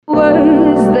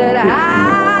words that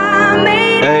I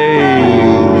made.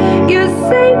 Hey. You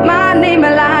say my name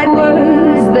like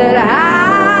words that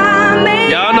I made.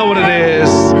 Y'all know what it is.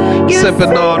 You Sipping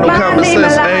say on no my common name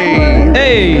sense. like Hey. words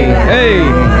Hey, that hey. I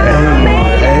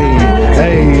made.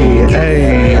 Hey.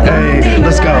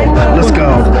 Let's go.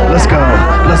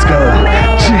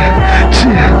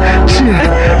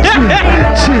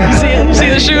 You see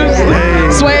the shoes?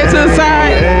 Swaying to the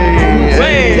side.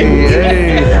 Hey.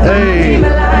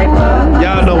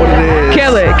 Y'all know what it is.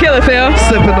 Kill it, Phil.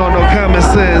 Sipping on no common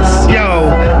sense. Yo.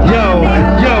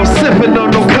 Sipping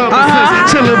on no common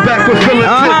sense. Chilling back with Philip.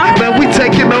 Man, we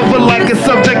taking over like a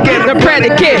subject and The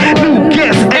predicate. New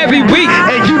guests Every week.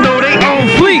 And you know they on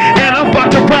fleek. And I'm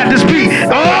about to ride this beat.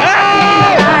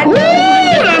 Oh! Woo!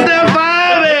 That's that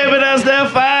fire, baby. That's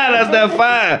that fire.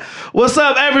 What's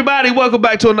up, everybody? Welcome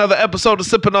back to another episode of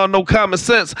Sipping on No Common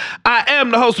Sense. I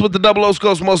am the host with the double O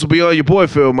Scopes, most will be on your boy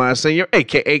Phil Meyer Sr.,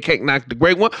 a.k.a. Cake Knock the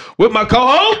Great One, with my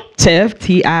co-host Tiff,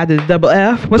 T.I. to the double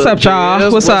F. What's up, y'all?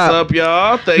 What's up? What's up,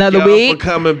 y'all? Thank Another y'all week. for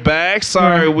coming back.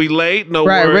 Sorry we late. No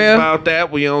Right, worries real. about that.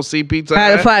 We on CP time. I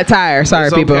had a flat tire. Sorry,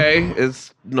 It's people. okay.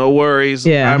 It's no worries.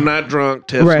 Yeah. I'm not drunk.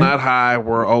 Tiff's Right. not high.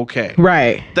 We're okay.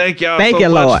 Right. Thank y'all Thank so you,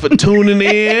 much Lord. for tuning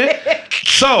in.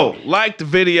 So, like the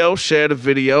video, share the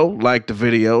video, like the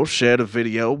video, share the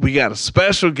video. We got a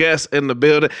special guest in the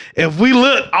building. If we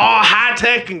look all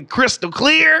high-tech and crystal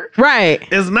clear, Right.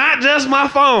 it's not just my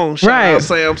phone. Shout Right. out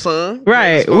Samsung.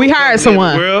 Right. Next phone We hired company in the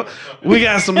someone. world. We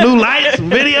got some new lights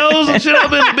and videos and shit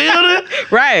up in the building.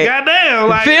 Right. Goddamn.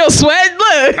 Like, Phil sweat.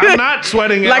 Look. I'm not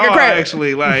sweating at Like a all, crab.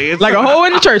 actually. Like, it's Like a hole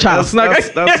in the church house.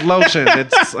 That's lotion.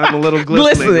 I'm a little glistening. a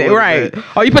Glistening. little Right. bit.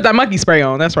 Oh, you put that monkey spray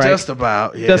on. That's right. Just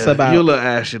about. Yeah. Just about. You look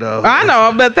ashy though. I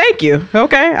know, but thank you.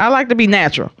 Okay. I like to be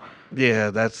natural.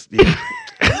 Yeah, yeah.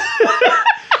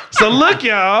 So look,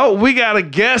 y'all, we got a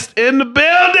guest in the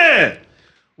building.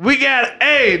 We got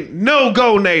a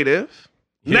no-go native.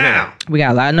 Now, We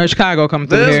got a lot of North Chicago coming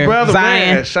through this here. brother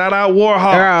Zion. man, shout out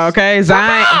Warhawks. Girl, okay,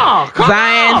 Zion. Come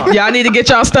Zion, on. y'all need to get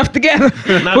y'all stuff together.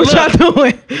 Now What y'all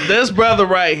doing? This brother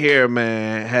right here,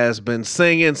 man, has been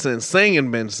singing since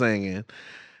been singing.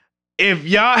 If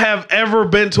y'all have ever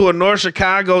been to a North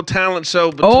Chicago talent show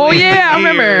between Oh yeah, I the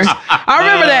remember. years, I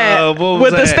remember that what was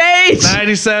with the that? stage.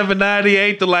 97,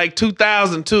 98 to like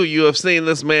 2002, you have seen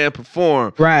this man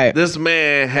perform. Right. This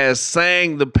man has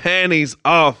sang the panties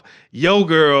off your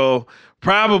girl,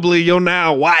 probably your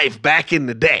now wife back in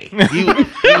the day. He was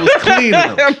cleaning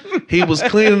them. He was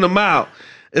cleaning them out.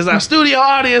 Is our studio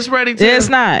audience ready to? It's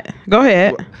not. Go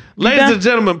ahead. You Ladies done? and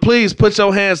gentlemen, please put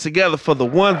your hands together for the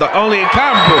one, the only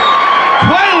incomparable,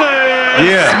 Quaylen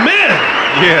Smith.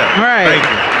 Yeah. Right. Thank you.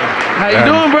 How you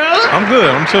doing, brother? I'm good.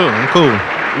 I'm chilling. I'm cool.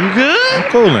 You good?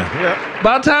 I'm cooling. Yeah.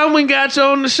 About time we got you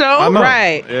on the show. I know.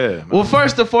 Right. Yeah. Well,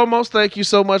 first and foremost, thank you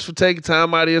so much for taking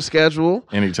time out of your schedule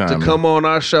Anytime. to come on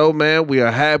our show, man. We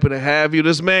are happy to have you.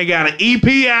 This man got an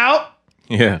EP out,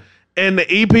 Yeah. and the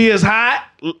EP is hot.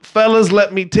 Fellas,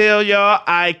 let me tell y'all,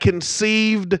 I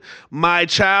conceived my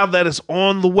child that is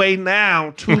on the way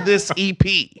now to this EP.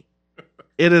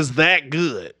 It is that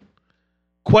good.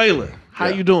 Quaylen, how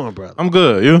you doing, brother? I'm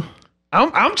good. You?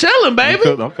 I'm chilling, baby.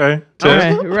 Good. Okay.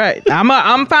 Right.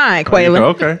 I'm fine, Quaylen.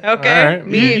 Okay. Okay. All right.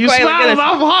 Me and You Quaylen smiling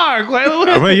gonna- off hard, Quaylen.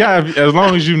 I mean, yeah. As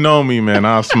long as you know me, man,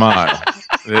 I'll smile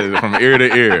from ear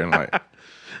to ear. Like,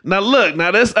 Now look,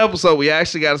 this episode, we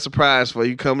actually got a surprise for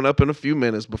you coming up in a few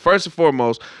minutes. But first and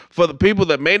foremost, for the people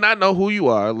that may not know who you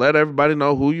are, let everybody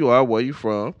know who you are, where you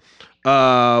from.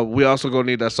 We also gonna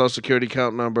need that social security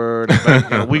account number.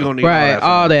 We gonna need Right.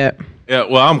 All that. yeah.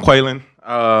 Well, I'm Quaylen.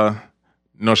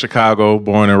 North Chicago,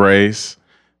 born and raised.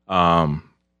 Been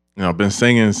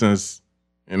singing since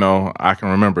I can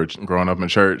remember growing up in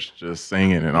church, just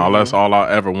singing, and all that's all I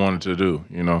ever wanted to do.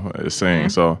 Is sing.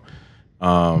 So,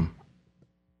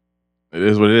 it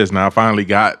is what it is. Now I finally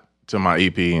got to my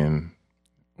EP and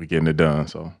we getting it done.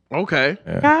 So Okay.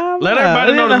 yeah. Let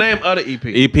everybody know the name of the EP.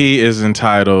 EP is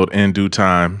entitled "In Due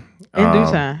Time." In due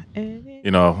time.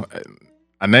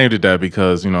 I named it that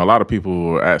because a lot of people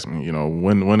will ask me,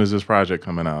 when is this project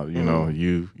coming out?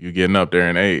 You getting up there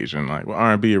in age, and like, well,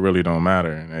 R&B it really don't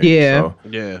matter in age. Yeah. So,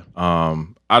 Yeah.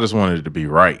 I just wanted it to be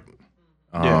right.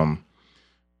 Yeah.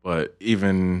 But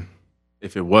even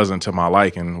if it wasn't to my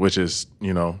liking, which is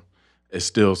it's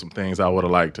still some things I would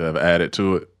have liked to have added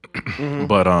to it. Mhm.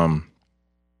 But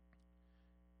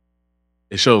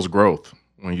it shows growth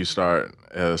when you start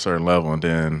at a certain level, and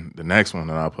then the next one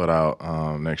that I put out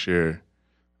next year,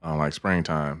 like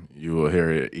springtime, you will hear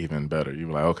it even better. You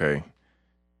be like, okay,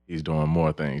 he's doing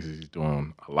more things. He's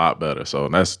doing a lot better. So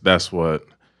that's what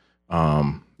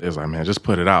it was like, man, just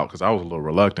put it out, because I was a little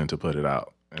reluctant to put it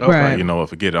out. And it's Right. like, you know what,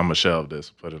 forget it. I'm gonna shelve this,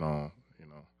 put it on,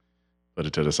 put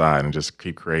it to the side, and just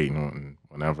keep creating. And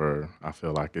whenever I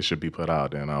feel like it should be put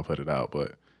out, then I'll put it out.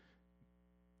 But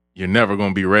you're never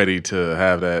gonna be ready to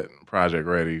have that project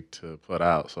ready to put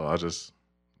out. So I'll just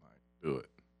do it.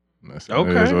 And that's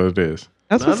Okay. It is what it is.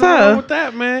 That's what's Nothing wrong with up.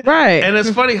 that, man. Right. And it's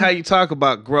funny how you talk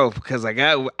about growth because I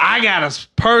got a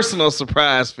personal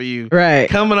surprise for you Right.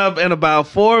 coming up in about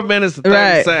 4 minutes and 30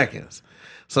 Right. seconds.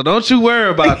 So don't you worry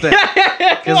about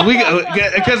that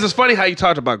because it's funny how you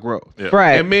talked about growth. Yeah.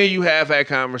 Right. And me and you have had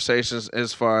conversations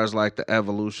as far as like the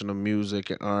evolution of music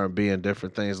and R&B and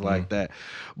different things like that.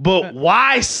 But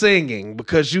why singing?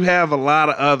 Because you have a lot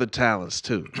of other talents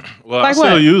too. Well, Like I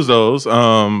still what? use those.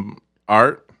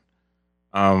 Art.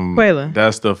 Quayla.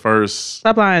 That's the first.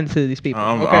 Stop lying to these people.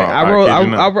 I I wrote kid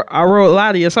you not. I wrote a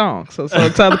lot of your songs. So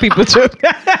tell the people too.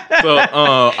 So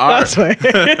art. That's right.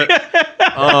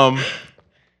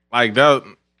 Like that.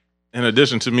 In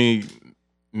addition to me,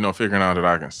 figuring out that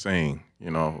I can sing.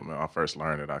 When I first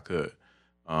learned that I could.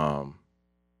 Art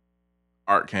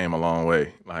came a long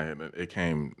way. Like it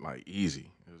came like easy.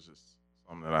 It was just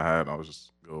something that I had. I was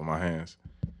just good with my hands.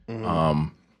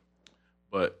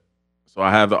 But so I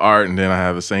have the art and then I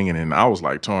have the singing, and I was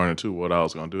like torn into what I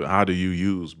was gonna do. How do you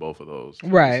use both of those to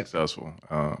be Right. successful?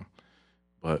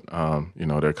 But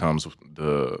there comes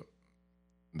the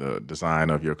design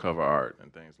of your cover art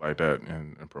and things like that,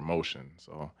 and promotion.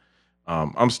 So I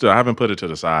haven't put it to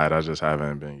the side. I just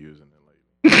haven't been using it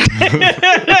lately.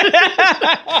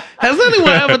 Has anyone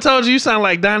ever told you sound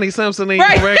like Donnie Simpson in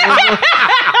Right. your regular voice?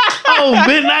 Oh,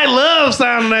 Midnight Love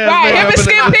sounding ass. Right. boy Him up and in the-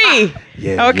 Skip P.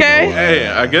 Yeah, Okay. you know, Hey,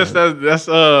 I guess that's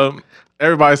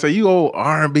everybody say you old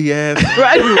R&B ass.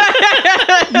 Right.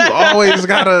 You always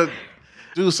gotta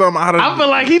do something out of. I feel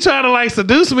like he trying to like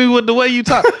seduce me with the way you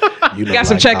talk. We got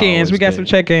some check-ins. We got some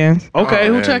check-ins. Okay, Oh,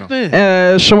 who man, checked in?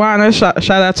 Shawana,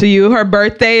 shout out to you. Her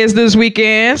birthday is this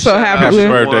weekend, so happy Happy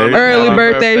birthday. early Happy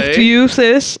birthday birthday. to you,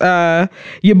 sis.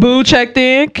 Your boo checked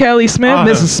in, Kelly Smith,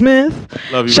 Mrs. Smith.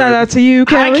 Love you, Shout baby. out to you,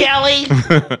 Kelly. Kelly.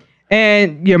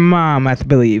 And your mom, I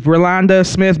believe, Rolanda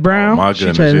Smith Brown. Oh, my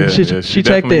goodness, she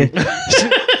checked in.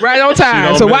 definitely- Right on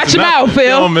time. So watch your mouth, You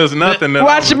Phil. don't miss nothing. that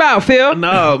Watch I'm- your mouth, Phil.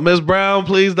 No, Miss Brown,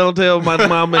 please don't tell my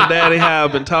mom and daddy how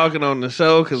I've been talking on the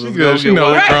show because it's Good. gonna She get know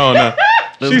wild. it's grown now.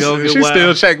 Let's go get She wild.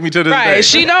 still check me to this day. Right,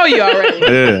 she know you already.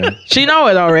 Yeah. She know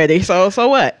it already. So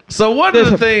what? So one of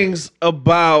the things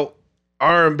about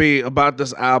R&B about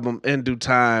this album In Due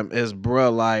Time is,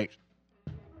 bruh, like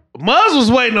Muzz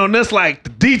was waiting on this like the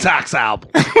Detox album.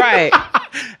 Right.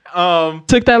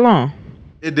 Took that long.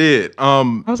 It did. I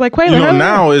was like, Quayla,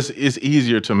 Now it's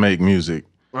easier to make music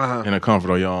Uh-huh. in the comfort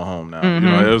of your own home now.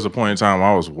 There was a point in time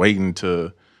I was waiting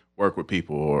to work with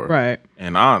people Right.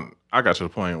 And I got to the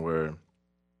point where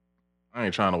I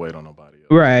ain't trying to wait on nobody else.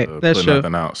 Right, To that's put true.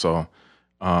 nothing out. So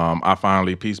I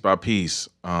finally, piece by piece,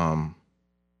 buying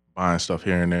stuff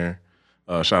here and there.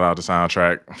 Shout out to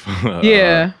Soundtrack.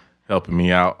 Yeah. Helping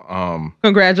me out.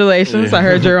 Congratulations. Yeah. I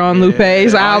heard you're on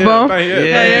Lupe's album.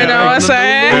 Yeah, You know what I'm the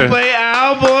saying? Lupe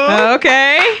album.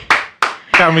 Okay.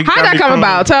 How'd that come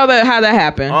about? Tell how that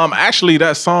happened. Actually,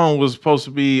 that song was supposed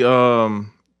to be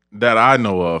that I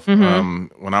know of.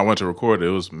 Mm-hmm. When I went to record it,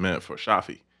 it was meant for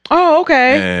Shafi. Oh,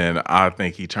 okay. And I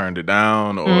think he turned it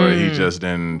down or he just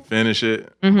didn't finish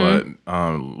it. Mm-hmm.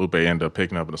 But Lupe ended up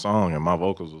picking up the song and my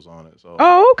vocals was on it. So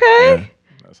Oh, okay. yeah,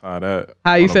 that's how that.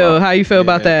 How you went feel? about. How you feel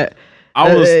about that?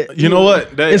 I was, you know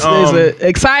what? That, Is it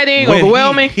exciting, when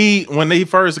overwhelming? when he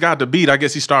first got the beat, I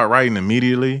guess he started writing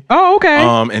immediately. Oh, okay.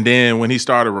 And then when he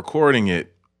started recording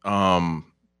it,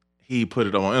 he put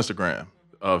it on Instagram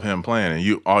of him playing,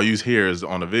 and all you hear is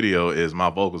on the video is my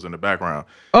vocals in the background.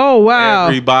 Oh, wow.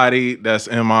 Everybody that's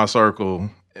in my circle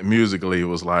musically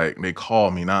was like, they call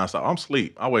me nonstop. I'm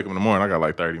asleep. I wake up in the morning, I got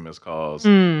like 30 missed calls,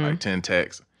 like 10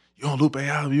 texts. You on Lupe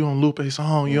album? You on Lupe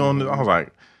song? You on? I was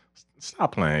like,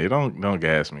 stop playing. Don't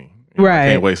gas me. Right.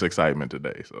 I can't waste excitement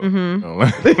today. So.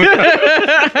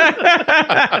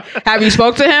 Have you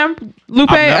spoke to him,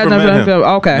 Lupe? I've never met him.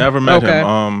 Okay. Never met okay.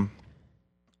 him.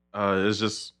 It's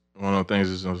just one of the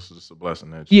things. It's just a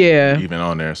blessing that Yeah. even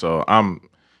on there. So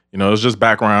it's just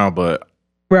background, but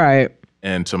Right.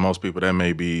 and to most people that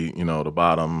may be the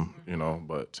bottom,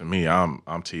 but to me, I'm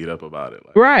teed up about it.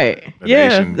 Like, Right. the Yeah.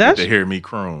 nation get That's to hear me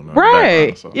croon. on the right.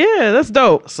 background, so. Yeah, that's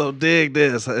dope. So dig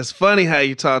this. It's funny how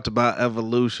you talked about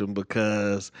evolution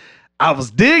because I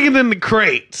was digging in the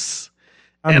crates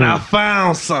and I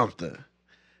found something.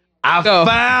 Go.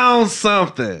 Found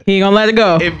something. He ain't gonna let it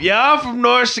go. If y'all from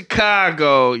North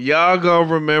Chicago, y'all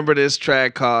gonna remember this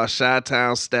track called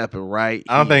Chi-Town Steppin', right?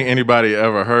 I don't think anybody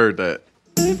ever heard that.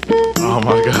 Oh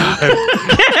my God.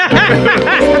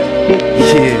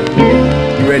 Yeah.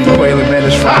 You ready, Quaylen, man?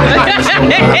 It's Friday night. Let's go have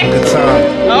a good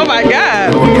time. Oh my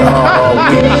God. Working hard all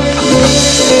week.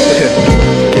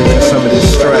 Get rid of some of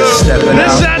this stress, stepping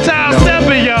This out. Chi-Town You know,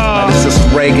 stepping, y'all. This is some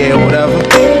reggae or whatever.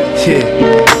 Yeah.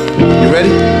 You ready?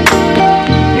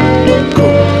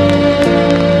 Cool.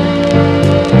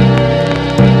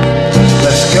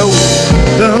 Let's go.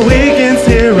 The weekend's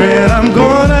here and I'm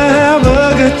gonna have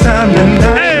a good time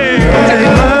tonight. Take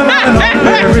my mind off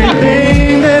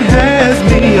everything that has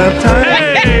me uptight. I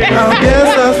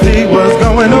guess I'll see what's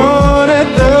going on at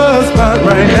the spot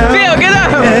right now. Phil, get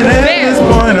up. And at this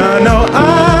point I know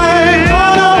I'm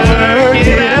gonna work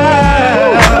it out.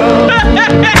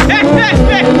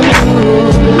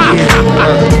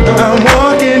 I'm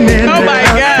walking in Oh my and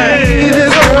I God. see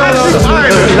this girl on the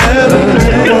leather.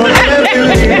 For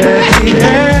everything that she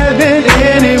had than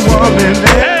any woman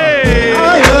there. I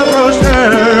approached her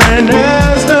and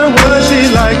asked her would she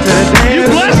like to dance. You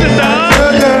blushing, dog.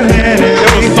 Took her hand and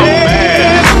we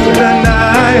danced the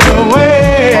night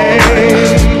away.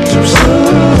 Too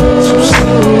soon.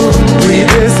 We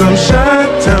did some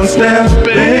Chi-Town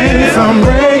stepping, some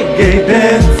reggae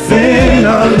dancing, a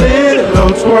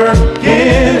little twerking,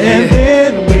 and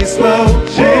then we slow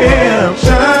jam.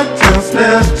 Chi-Town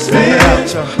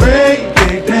stepping,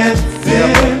 reggae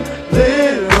dancing,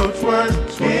 little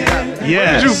twerking. Yes.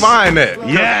 Where did you find that?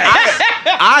 Yeah.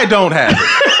 I don't have it.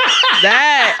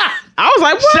 That. I was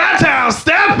like, what? Chi-Town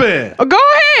stepping. Oh, go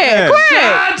ahead. Yeah. Quick.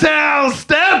 Chi-Town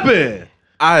stepping.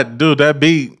 Dude, that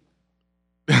beat.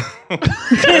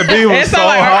 That beat was It's so so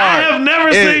like- I hard. have never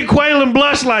It- seen Quaylen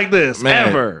blush like this, Man.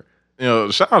 ever. You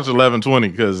know, shout out to 1120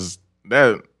 because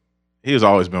he has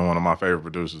always been one of my favorite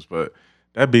producers, but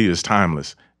that beat is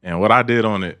timeless. And what I did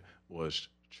on it was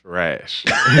trash.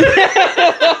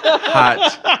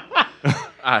 Hot.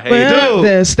 I hate it. Dude.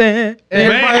 Understand.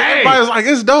 Everybody was like,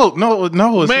 it's dope. No, it's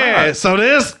Man, not. so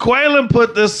Quaylen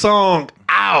put this song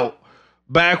out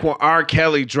back when R.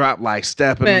 Kelly dropped like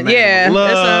Step in the Man, Name yeah, of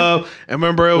that's Love. And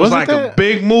remember, it was Was it like a that?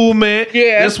 big movement.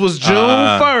 Yeah. This was June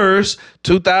 1st,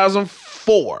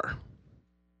 2004.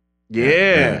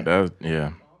 Yeah.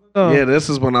 Yeah. Oh. Yeah, this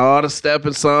is when all the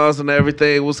stepping songs and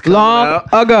everything was coming Long out.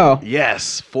 ago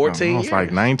Yes, I 14 was years.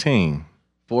 like 19.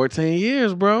 14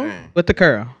 years, bro. with the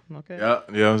curl. Okay.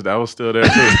 Yeah, that was still there too.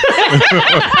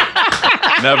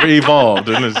 Never evolved,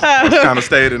 and it's kind of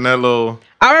stayed in that little.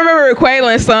 I remember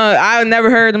Quaylen's song. I never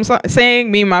heard him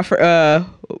sing. Me and my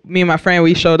friend,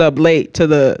 we showed up late to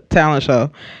the talent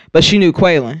show, but she knew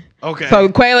Quaylen. Okay. So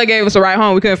Quaylen gave us a ride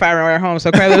home. We couldn't find a ride home.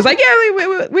 So Quaylen was like,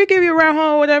 yeah, we give you a ride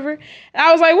home, whatever. And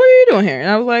I was like, what are you doing here? And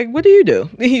I was like, what do you do?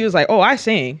 And he was like, oh, I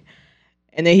sing.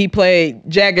 And then he played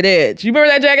Jagged Edge. You remember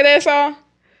that Jagged Edge song?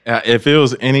 If it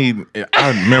was any, I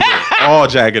remember all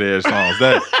Jagged Edge songs.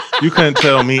 That you couldn't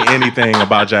tell me anything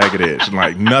about Jagged Edge,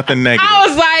 like nothing negative. I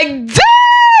was like,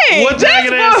 dang! What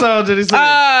Jagged Edge song did he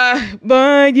sing?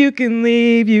 But you can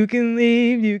leave, you can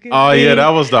leave, you can Oh leave. yeah, that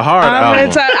was the hard I album.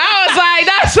 was like,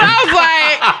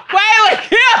 Quaylen,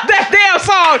 killed that damn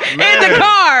song in the Man.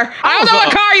 car. I don't know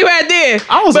what car you had then.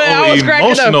 I was but an I was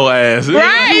cracking up. emotional ass.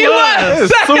 Right, he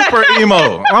was. It's super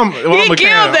emo. He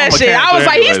killed that shit. I was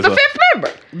like, he's the fifth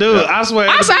member. Dude, I swear.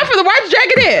 I signed for the White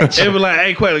Jagged Edge. It was like,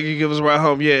 hey, Quaylen, you give us a ride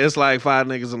home? Yeah, it's like 5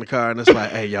 niggas in the car, and it's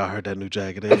like, hey, y'all heard that new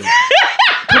Jagged Edge?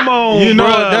 Come on, You know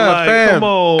bruh. that, Like, fam. come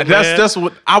on, man. That's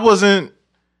what I wasn't.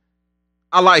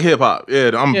 I like hip hop.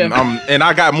 Yeah, I'm and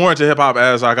I got more into hip hop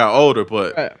as I got older,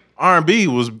 but Right. R&B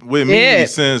was with me Yeah.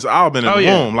 since I've been in Oh, the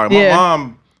yeah. womb. Like my Yeah.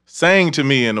 mom sang to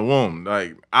me in the womb.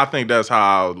 Like I think that's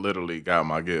how I literally got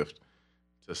my gift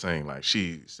to sing. Like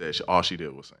she said, all she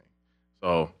did was sing.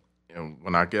 So and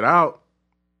when I get out,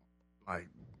 like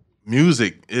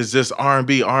music is just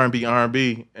R&B.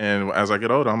 And as I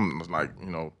get older, I'm like,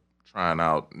 trying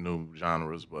out new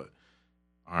genres, but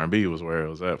R&B was where it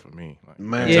was at for me. Like,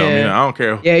 Man. tell me Yeah. now, I don't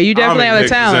care. Yeah, you definitely how have many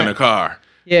the niggas talent. in the car.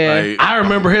 Yeah. Like, I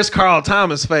remember his Carl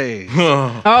Thomas phase.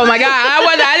 Oh my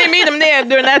God, I didn't meet him there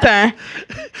during that time.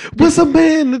 What's a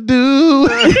man to do?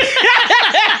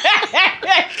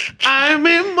 I'm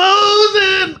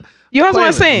imposing. You always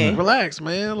want to sing, Relax,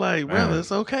 man. Like, brother,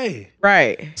 it's okay.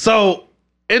 right? So,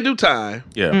 in due time,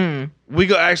 yeah.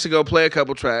 we actually go play a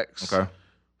couple tracks Okay.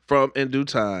 from In Due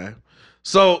Time.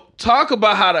 So, talk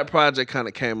about how that project kind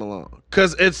of came along.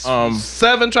 Because it's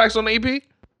 7 tracks on the EP.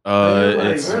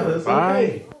 It's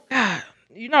 5. God,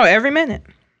 you know every minute.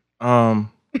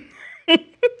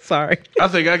 Sorry. I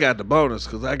think I got the bonus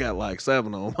because I got like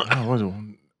 7 on mine. Oh, what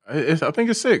is it? I think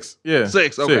it's 6. Yeah.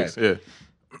 6, okay. 6, yeah.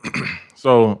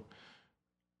 So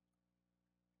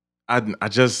I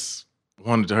just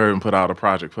wanted to hurry and put out a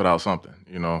project, put out something,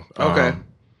 Okay.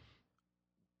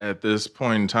 at this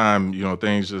point in time,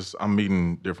 things just I'm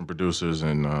meeting different producers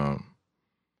and I'm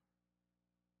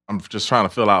just trying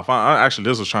to actually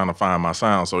this was trying to find my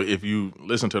sound. So if you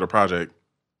listen to the project,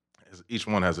 each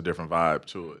one has a different vibe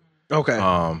to it.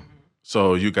 Okay.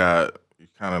 So you got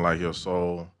kind of like your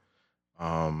soul,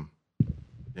 then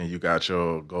you got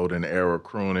your golden era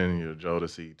crooning, your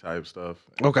Jodeci type stuff.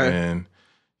 Okay. And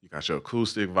you got your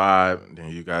acoustic vibe, and then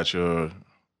you got your,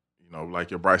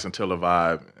 like your Bryson Tiller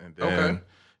vibe, and then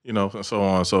and so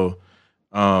on. So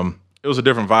it was a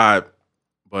different vibe,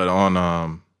 but on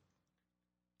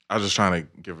I was just trying to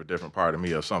give a different part of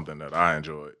me of something that I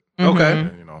enjoyed. Okay.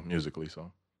 Musically.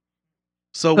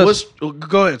 So what's?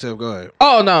 Go ahead, Tim. Go ahead.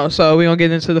 Oh no! So we gonna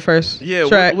get into the first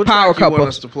track, what Power track you want Couple.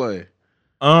 us to play?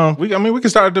 We can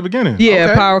start at the beginning. Yeah,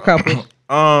 Okay. Power Couple.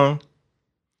 Go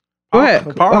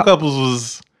ahead. Power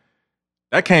Couples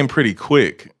that came pretty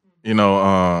quick.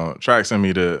 Track sent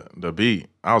me the beat.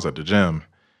 I was at the gym,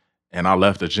 and I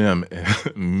left the gym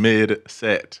mid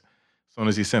set. As soon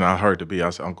as he sent it, I heard the beat.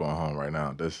 I said, "I'm going home right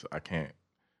now. I can't.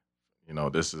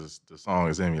 The song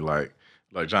is in me. Like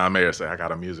John Mayer said, I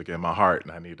got a music in my heart,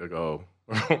 and I need to go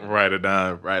write it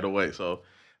down right away." So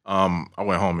I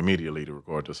went home immediately to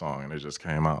record the song, and it just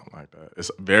came out like that. It's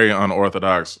a very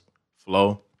unorthodox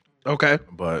flow, Okay.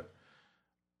 but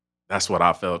that's what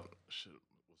I felt was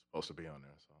supposed to be on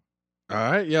there. So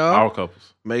All right, y'all. Power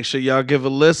Couples. Make sure y'all give a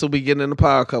listen. We getting into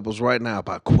Power Couples right now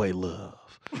by Quay Love,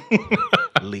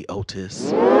 Lee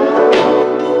Otis.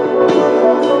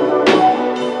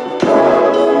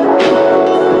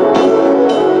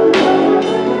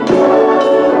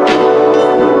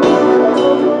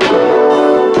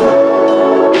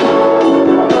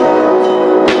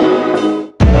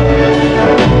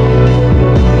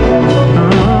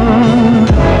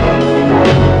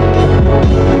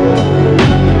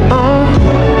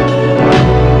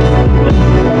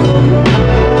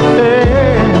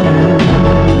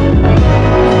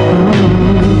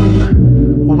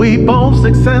 We both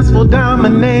successful,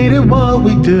 dominated what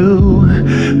we do.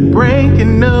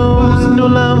 Breaking news, new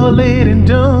level it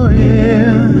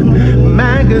enduring.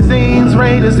 Magazines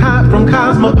rate us hot from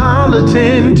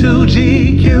Cosmopolitan to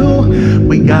GQ.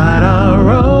 We got our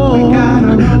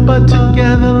own, but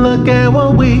together look at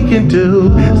what we can do.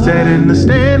 Setting the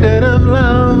standard of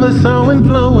love is so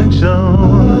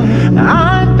influential.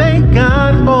 I thank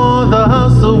God for the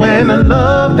hustle and the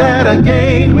love that I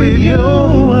gained with you.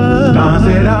 Stars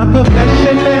at our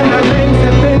profession and our names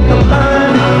have been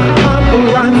combined.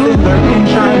 Paparazzi lurking,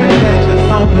 trying to catch us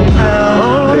on the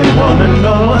town. They wanna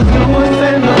know us, do us,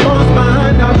 and the force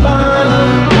behind our bond.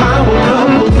 Power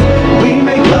couples, we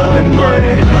make love and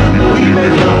money. We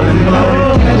make love and money.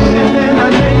 Profession and our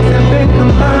names have been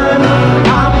combined.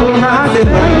 Paparazzi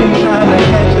lurking, trying to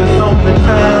catch us on the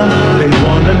town. They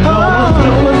wanna know us,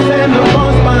 do us, and the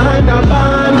force behind our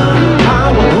bond.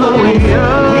 Power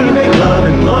couples, we make love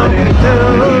and money. We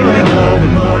make love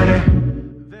and money.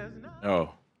 Oh,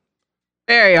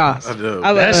 Very awesome. I do.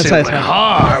 I love That that shit went touch.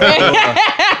 hard.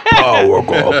 Power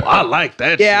Couple. I like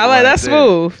that. Yeah, I shit like that right there.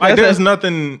 smooth. like That's there's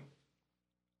nothing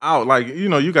out. Like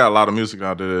you got a lot of music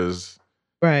out there that's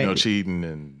right. cheating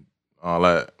and all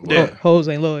that. But, Yeah. Hoes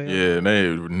ain't loyal. Yeah,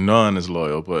 none is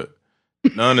loyal, but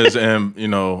none is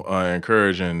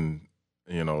encouraging,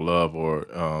 love or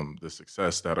the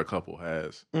success that a couple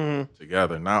has Mhm.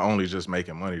 together. Not only just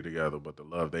making money together, but the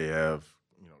love they have,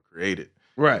 created,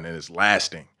 Right. and it's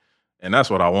lasting. And that's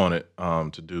what I wanted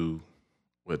to do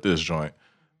with this joint.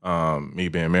 Me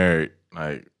being married,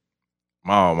 like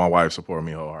my wife supported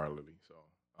me wholeheartedly, so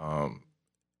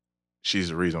she's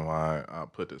the reason why I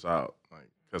put this out, like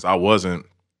because I wasn't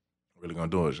really gonna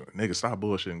do it. Nigga, stop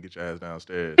bullshitting, get your ass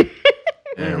downstairs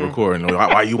and recording.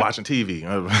 Why you watching TV?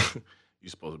 You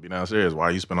supposed to be downstairs. Why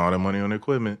you spend all that money on the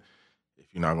equipment if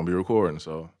you're not gonna be recording?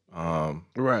 So,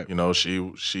 Right.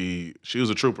 she was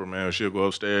a trooper, man. She'll go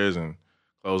upstairs and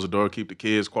close the door, keep the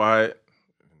kids quiet.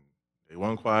 They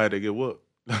weren't quiet, they get whooped.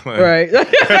 Right.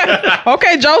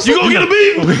 Okay, Joseph. You gonna get a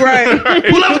beat? Right.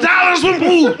 Pull up the towel and swim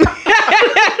pool.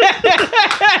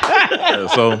 Yeah,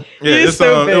 so yeah, You it's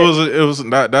stupid. it was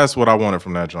that's what I wanted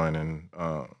from that joint, and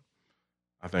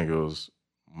I think it was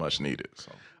much needed.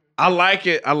 So I like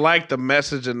it. I like the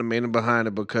message and the meaning behind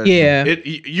it because Yeah.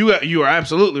 you are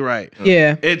absolutely right.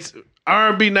 Yeah. It's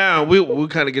R&B now. We'll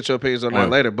kind of get your opinions on that Right.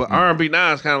 later, but R&B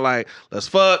now is kind of like let's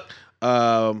fuck.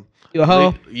 You a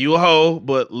hoe? You a hoe,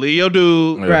 but leave your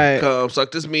dude. Right. Come suck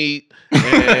this meat.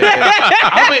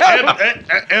 I mean,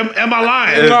 am I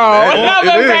lying?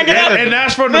 And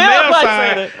that's from the male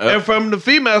side. And from the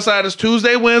female side, it's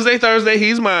Tuesday, Wednesday, Thursday,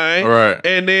 he's mine. Right.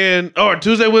 And then, or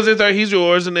Tuesday, Wednesday, Thursday, he's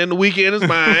yours. And then the weekend is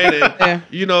mine. And,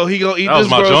 you know, he gonna eat That was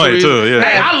this my groceries. joint, too, yeah.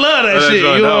 Hey, I love that shit.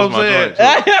 joint, You that know was what I'm my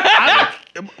saying?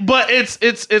 But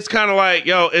it's kind of like,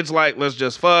 yo, it's like, let's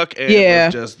just fuck and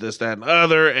let's just this, that, and the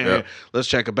other, and let's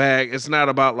check a bag. It's not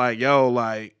about like, yo,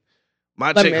 like,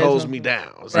 my chick holds me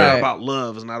down. It's not about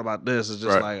love. It's not about this. It's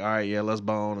just like, all right, yeah, let's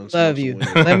bone and love you.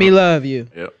 Let me love you.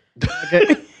 Yep.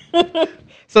 Okay.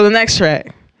 So the next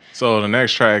track. So the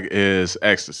next track is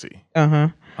Ecstasy.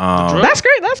 That's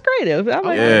great. That's great. I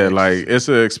like Yeah, that. like it's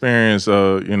an experience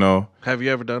of, you know. Have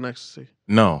you ever done ecstasy?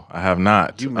 No, I have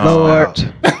not. You missed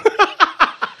Lord.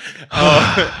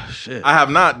 Shit. I have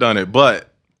not done it,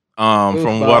 but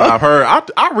from what I've heard,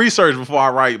 I research before I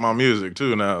write my music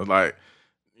too. Now, like,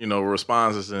 you know,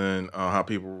 responses and how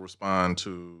people respond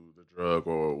to the drug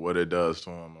or what it does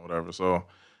to them or whatever. So,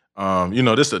 you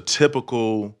know, this is a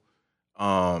typical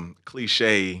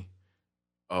cliche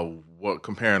of what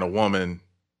comparing a woman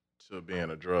to being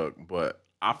a drug. But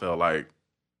I felt like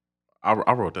I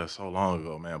wrote that so long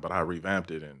ago, man. But I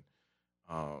revamped it and.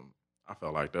 I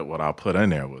felt like that what I put in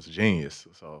there was genius.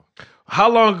 So, how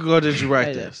long ago did you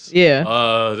write this?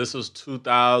 Yeah. This was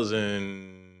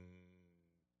 2000,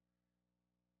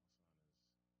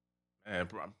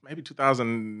 maybe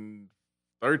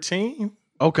 2013.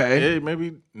 Okay. Yeah, maybe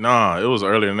it was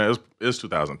earlier than that. It's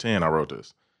 2010. I wrote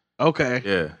this. Okay.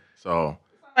 Yeah. So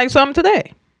Like something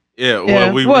today. yeah.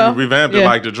 Well, we revamped it.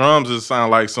 Like the drums, it sound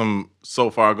like some So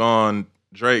Far Gone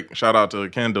Drake. Shout out to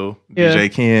Kendall, DJ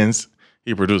Kens.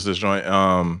 He produced this joint.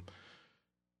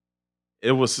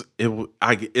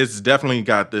 It's definitely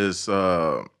got this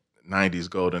 90s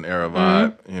golden era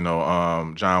vibe. You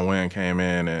know, John Wynn came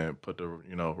in and put the,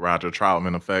 you know, Roger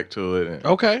Troutman effect to it. And,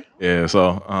 Okay. yeah,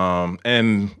 so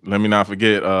and let me not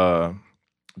forget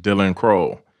Dylan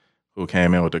Kroll, who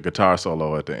came in with the guitar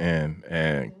solo at the end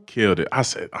and killed it. I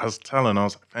was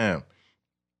like, fam,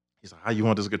 he's like, how you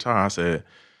want this guitar? I said,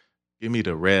 give me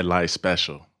the Red Light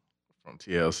Special from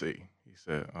TLC. He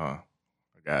said, I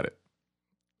got it.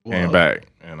 Came back,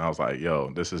 and I was like, yo,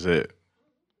 this is it.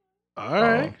 All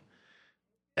right.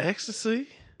 Ecstasy.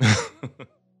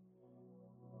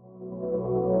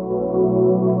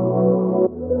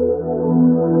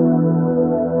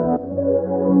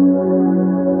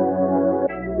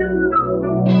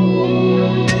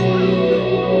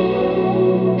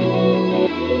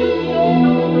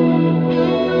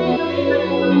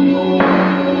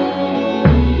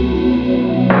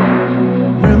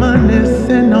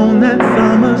 Reminiscing on that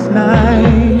summer's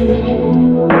night.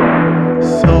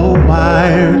 So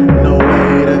wired, no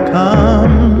way to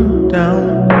come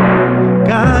down.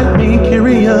 Got me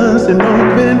curious and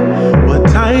open. What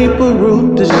type of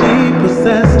route does she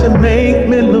possess to make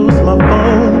me lose my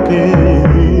focus?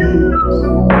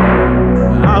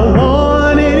 I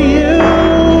wanted you,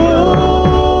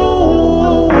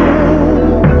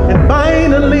 and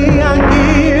finally I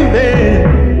give it.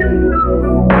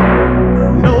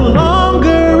 No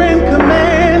longer in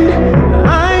command,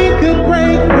 I could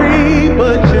break free,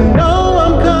 but you know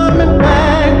I'm coming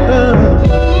back. 'Cause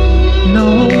no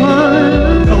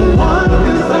one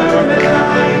deserves it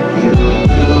like you do.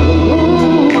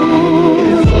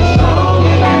 It's so strong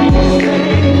and I can say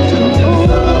to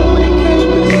know we can't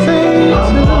be saved.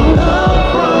 I'm on love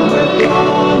from the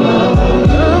dawn of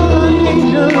love. I need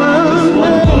your love.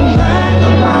 One more track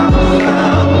around the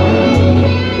sound.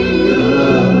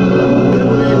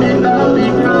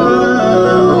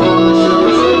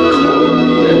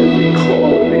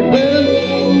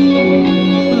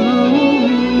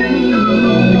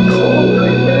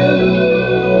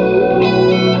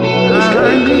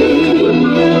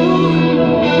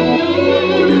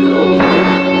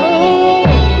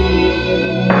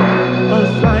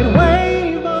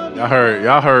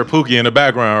 Y'all heard Pookie in the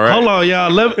background, right? Hold on,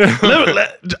 y'all.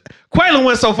 Quaylen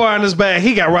went so far in this bag,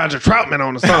 he got Roger Troutman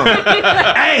on the song.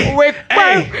 hey,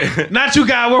 not you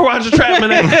guys. Where Roger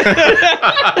Troutman at?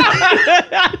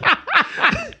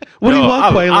 What do you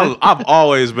want, Quaylen? I've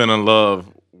always been in love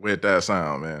with that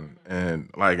sound, man. And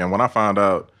when I found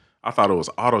out, I thought it was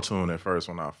auto-tune at first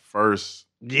when I first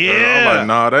heard it. I'm like,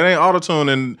 nah, that ain't auto-tune.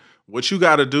 And what you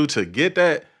got to do to get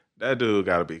that dude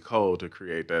got to be cold to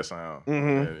create that sound. Mm-hmm.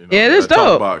 And, you know, Yeah, it is that talk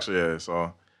dope. Box, yeah.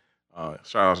 So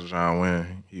shout out to John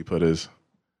Wynn. He put his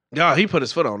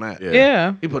foot on that.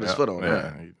 Yeah. He put his foot on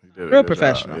that. He did a Real good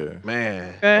professional. job, yeah.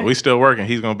 Man. Okay. We still working.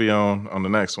 He's gonna be on the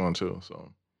next one too.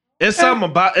 So It's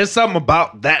something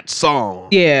about that song.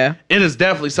 Yeah. It is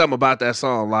definitely something about that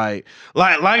song. Like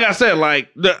I said,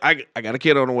 I got a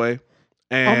kid on the way.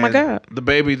 And Oh my God. the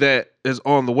baby that is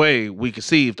on the way, we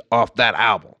conceived off that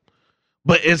album.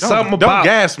 But it's something Don't about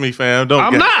gas me, fam. Don't.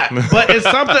 I'm gas not, but it's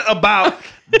something about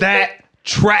that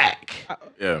track.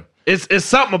 Yeah. It's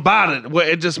something about it where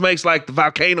it just makes like the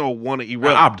volcano want to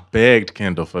erupt. I begged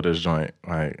Kendall for this joint.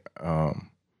 Like,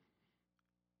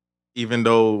 even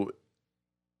though,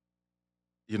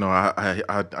 you know,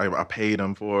 I paid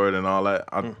him for it and all that,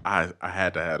 I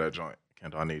had to have that joint.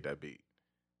 Kendall, I need that beat.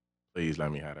 Please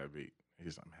let me have that beat.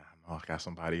 He's like, man, I know I got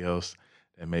somebody else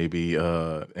that may be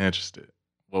interested.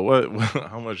 Well, what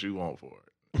how much you want for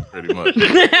it? Pretty much.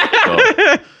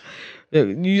 So,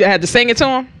 You had to sing it to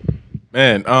him?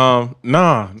 man,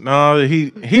 nah,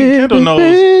 he Kendall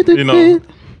knows, you know.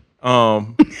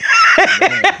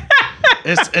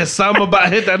 It's something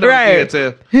about hit that note Right. again,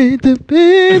 Tiff. Hit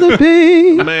the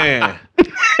beat. Man,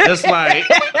 it's like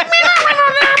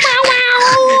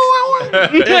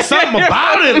it's something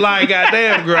about it. Like,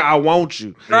 goddamn, girl, I want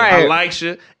you. Right. I like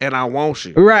you, and I want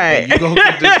you. Right. And you go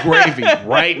get this gravy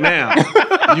right now.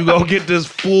 You go get this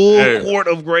full quart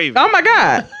of gravy. Oh my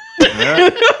God.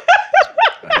 Hey.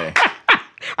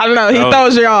 I don't know. He Oh.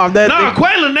 throws you off. That No,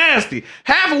 Quayla nasty.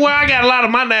 Half of where I got a lot of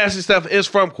my nasty stuff is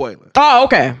from Quayla. Oh,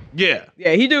 okay. Yeah.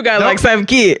 Yeah, he do got Don't- like 7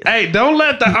 kids. Hey, don't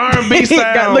let the R&B He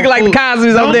sound got- looking like the fool-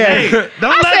 Cosby's up Don't- there. hey,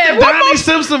 don't I let said, the what Donnie more-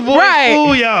 Simpson voice Right.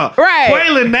 fool y'all. Right.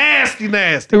 Quayla nasty.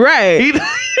 Right. He,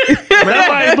 that's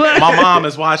like, blood. My mom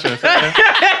is watching. Fam. You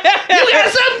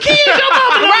got some kids. Your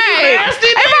mama know you Right. nasty.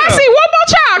 Hey, nigga. Moxie, one more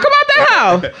child. Come out that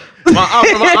house.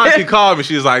 My auntie called me.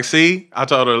 She's like, "See," I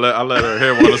told her, I let her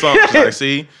hear one of the songs. She's like,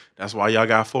 "See, that's why y'all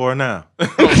got 4 now."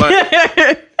 I'm like,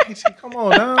 "Hey, see, come on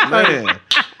now, Man,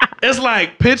 it's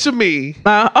like picture me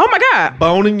Oh my God.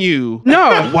 boning you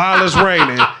No. while it's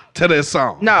raining to this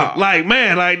song. No. Like,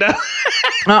 man, like that.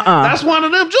 Uh-uh. That's one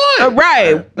of them joints.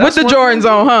 Right. With That's the one- Jordans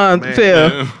on, huh, Man.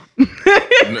 Phil?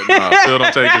 Nah, Phil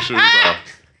don't take his shoes off.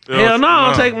 Phil, Hell no, I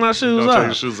don't take my shoes Don't off. take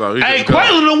your shoes off. He Hey, just go.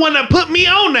 Quayla the one that put me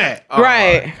on that.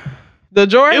 Right. The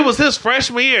Jordan? It was his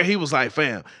freshman year. He was like,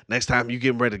 fam, next time you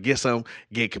getting ready to get something,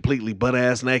 get completely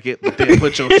butt-ass naked, but then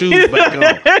put your shoes back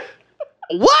on.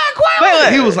 What, Quayla?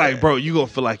 Wait. He was like, bro, you gonna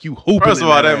feel like you hooping. First of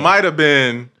in all, that ass. might have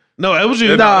been. No, it was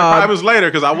you. It probably was later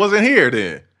because I wasn't here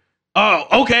then. Oh,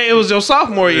 okay. It was your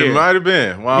sophomore year. It might have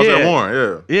been when I was Yeah. at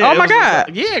Warren. Yeah. Yeah, Oh it my was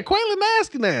God. yeah,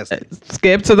 Quayla nasty.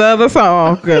 Skip to the other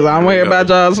song because I'm hearing about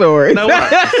y'all's story. No,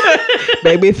 what?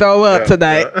 Baby, throw up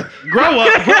tonight. grow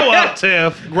up,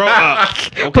 Tiff. Grow up.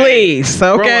 Okay? Please.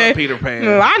 Okay. Grow up, Peter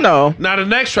Pan. I know. Now the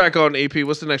next track on the EP.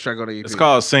 What's the next track on the EP? It's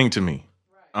called "Sing to Me."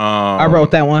 I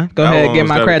wrote that one. Go That ahead, one get was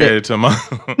my credit. dedicated to my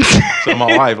to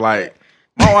my wife. Like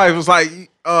my wife was like,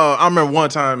 I remember one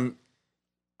time,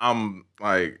 I'm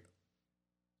like,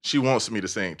 she wants me to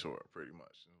sing to her pretty much.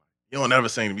 You don't ever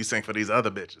sing to me, sing for these other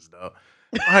bitches, though.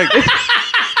 Like,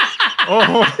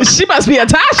 oh She must be a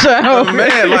Tasha.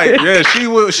 man, like yeah,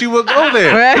 she would go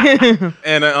there, Right?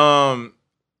 and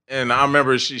I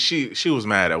remember she was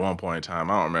mad at one point in time.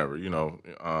 I don't remember,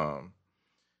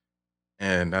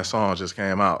 and that song just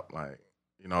came out, like,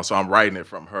 so I'm writing it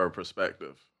from her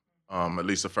perspective. At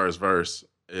least the first verse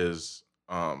is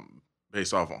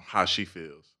based off on how she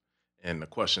feels and the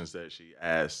questions that she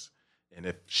asks. And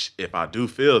if I do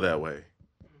feel that way,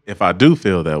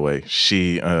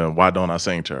 she why don't I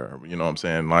sing to her? You know what I'm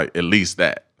saying? Like at least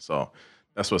that. So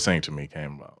that's what "Sing to Me"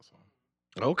 came about.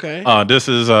 So. Okay. This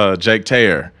is Jake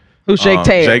Taylor. Who's Jake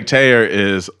Taylor? Jake Taylor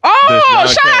is Oh,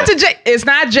 this shout young out to Jake. It's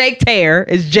not Jake Taylor.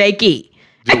 It's Jake E.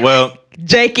 well,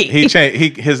 Jake E. he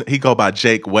changed. He go by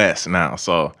Jake West now.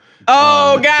 So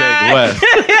Oh, God. Jake West,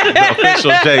 the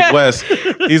official Jake West.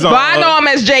 He's on. But I know him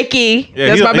as Jake E. Yeah,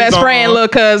 That's my he's best on, friend, little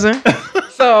cousin.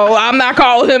 So I'm not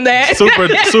calling him that. super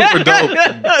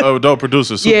dope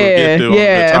producer. Super Yeah, gifted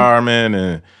yeah. on guitar, man,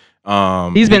 and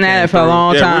He's been at it for a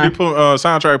long time. Rudy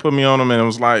Soundtrack put me on him, and it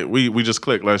was like we just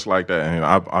clicked, let's like that, and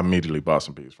I immediately bought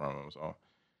some beats from him. So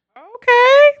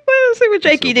Okay. Let's see what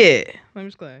Jake E did. Let me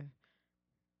just play.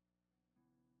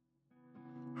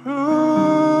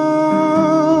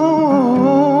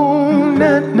 Oh,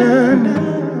 na, na, na.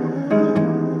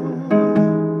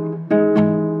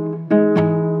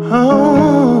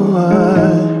 Oh,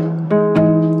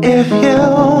 if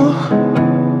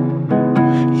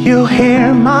you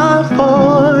hear my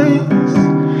voice,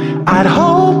 I'd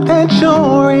hope that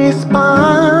you'll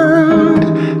respond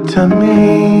to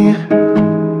me.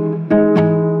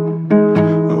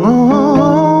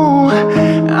 Oh,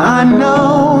 I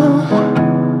know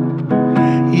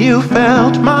you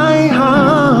felt my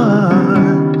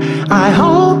heart. I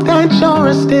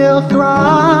heart still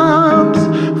throbs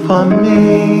for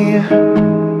me.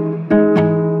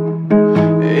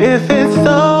 If it's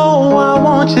so, I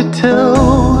want you to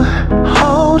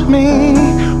hold me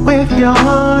with your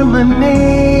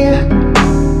harmony.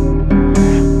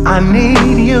 I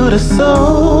need you to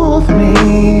soothe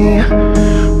me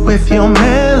with your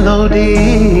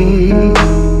melody.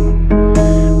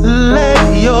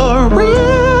 Let your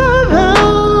rhythm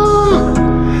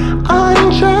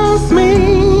undress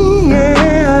me,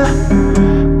 yeah.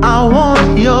 I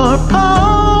want your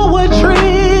poetry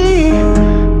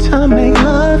to make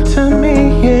love to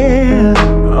me, yeah.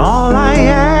 All I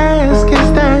ask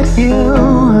is that you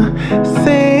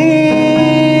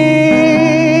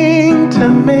sing to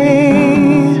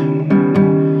me.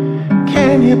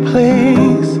 Can you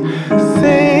please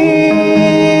sing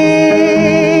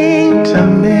to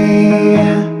me?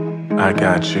 I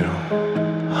got you.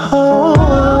 Oh,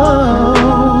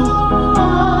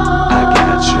 I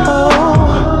got you. oh.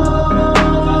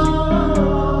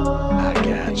 I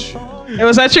got you. Hey,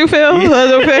 was that you, Phil? Was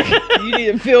that okay? You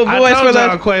need to feel I voice for told y'all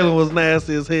that. Quaylen was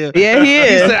nasty as hell. Yeah, he He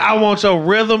is. said, I want your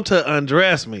rhythm to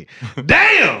undress me.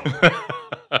 Damn!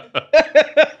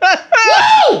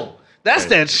 Woo! That's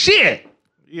that shit.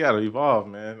 You gotta evolve,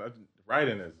 man.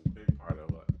 Writing is a big part of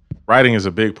what. Writing is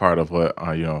a big part of what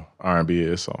R&B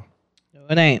is. So No,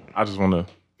 it ain't. I just want to.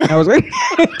 I was like,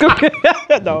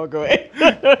 no, go ahead.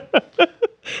 I'm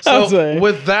So sorry.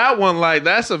 with that one, like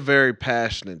that's a very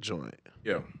passionate joint.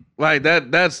 Yeah. Like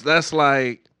that's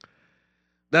like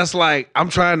I'm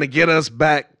trying to get us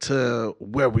back to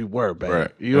where we were back.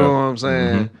 Right. You know Yeah. what I'm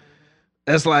saying? Mhm.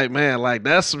 It's like, man, like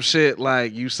that's some shit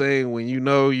like you saying when you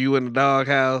know you in the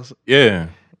doghouse Yeah.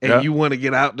 and you want to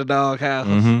get out the doghouse.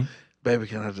 Mhm. Baby,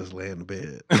 can I just lay in the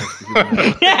bed?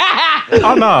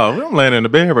 Oh no, I'm laying in the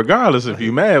bed regardless if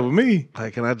you mad with me.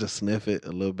 Like, can I just sniff it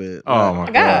a little bit? Oh Like, my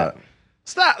God. god.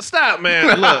 Stop, man.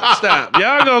 Look, stop.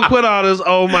 Y'all gonna quit all this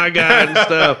oh my God and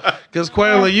stuff. Cause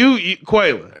Quaylen,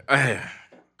 Quaylen.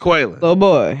 Little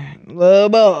boy. The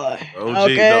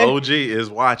Okay. the OG is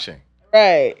watching.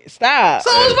 Right. Stop.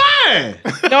 So is mine.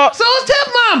 No. So is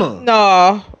Tiff Mama.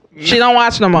 No. She don't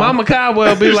watch no more. Mama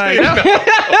Caldwell be like,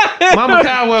 Mama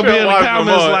Caldwell be in the watch no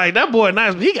comments more. like, that boy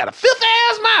nice, but he got a filthy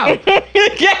ass mouth. Oh,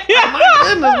 my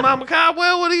goodness, Mama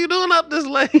Caldwell, what are you doing up this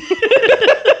late?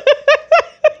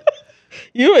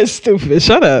 You is stupid.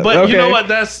 Shut up. But okay. you know what?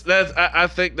 That's I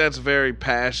think that's very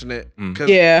passionate. 'Cause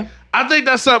Yeah. I think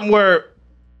that's something where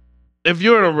if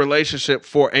you're in a relationship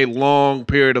for a long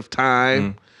period of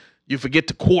time, you forget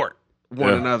to court one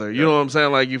Yeah. another. You know what I'm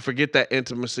saying? Like you forget that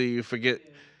intimacy, you forget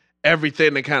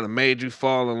everything that kind of made you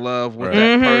fall in love with Right.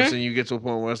 that Mhm. person. You get to a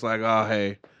point where it's like, oh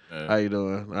hey, Yeah. how you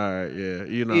doing? All right, yeah,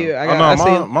 you know. Yeah, Oh I no,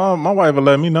 see. my wife will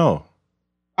let me know.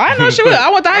 I know she will. I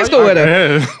went to high school with her.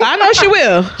 Yeah. I know she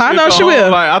will. I know she come home,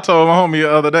 will. Like I told my homie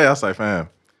the other day, I was like, fam,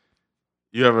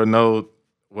 you ever know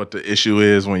what the issue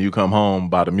is when you come home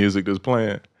by the music that's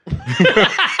playing? I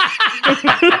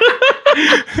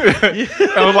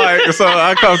was like, so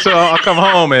I come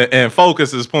home and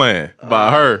Focus is playing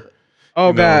by her. Oh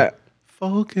you know, God.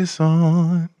 Focus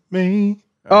on me.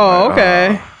 Oh,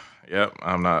 okay. Yep,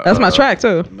 I'm not. That's my track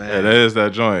too. Yeah, that is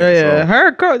that joint. Yeah, So,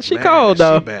 her she Man, cold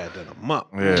though. She bad than a muck.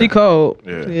 yeah. She cold.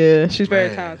 Yeah. Yeah, she's very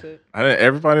Man. talented.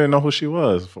 Everybody didn't know who she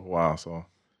was for a while, so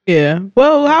Yeah.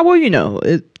 Well, how will you know?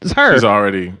 It's her. she's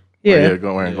already Yeah.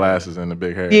 wearing glasses and the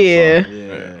big hair. Yeah. so,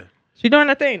 Yeah. She doing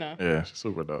her thing now. yeah, she's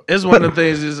super dope. It's one of the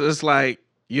things. It's like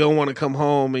you don't want to come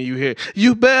home and you hear,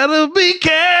 "You better be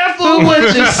careful what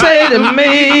you say to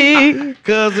me,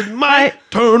 cause it might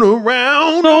turn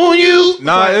around on you."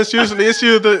 Nah, it's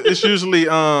usually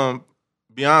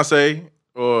Beyonce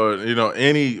or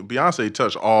any Beyonce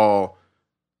touch all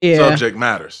Yeah. subject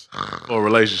matters for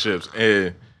relationships,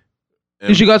 and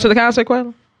Did you go to the concert,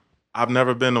 Quaylen? I've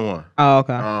never been to one. Oh,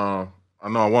 okay. I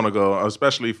know I want to go,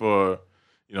 especially for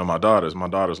my daughters. My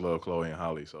daughters love Chloe and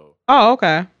Holly, so Oh,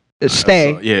 okay.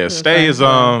 Stay. So, yeah, Stay is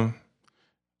my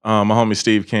homie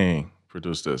Steve King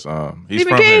produced this. He's Stephen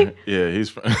from King? here. Yeah, he's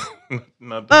from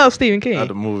not Oh, Stephen King.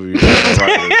 the movie, writers,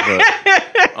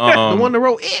 but The one that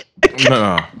wrote it.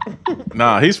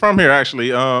 nah, he's from here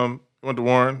actually. Went to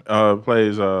Warren.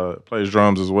 Plays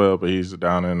drums as well, but he's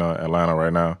down in Atlanta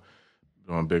right now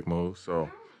doing big moves. So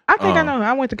I think I know.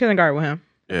 I went to kindergarten with him.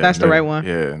 yeah, That's the right one.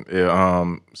 Yeah.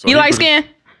 So You he like produ- skin?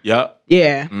 Yep.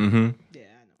 Yeah. Mm-hmm.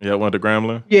 Yeah, went to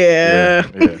Grambling. Yeah.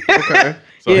 Yeah. Okay.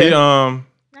 So Yeah. he I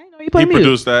know you play he music.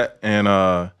 produced that, and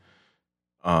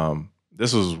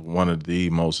this was one of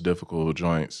the most difficult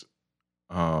joints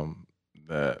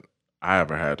that I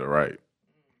ever had to write.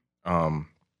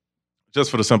 Just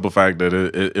for the simple fact that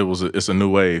it's a new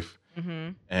wave,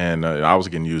 Mhm. and I was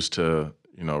getting used to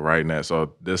writing that.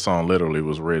 So this song literally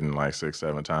was written like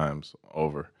 6-7 times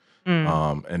over.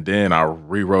 And then I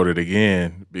rewrote it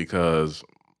again because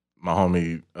my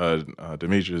homie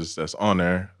Demetrius that's on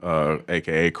there,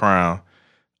 aka Crown,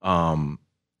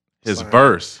 his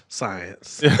verse. Science.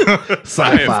 Science.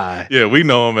 Sci-fi. Yeah, we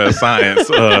know him as Science.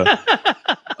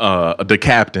 The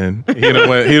captain. He done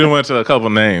went to a couple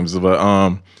names,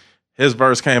 but his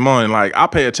verse came on and like I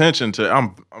pay attention to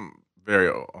I'm very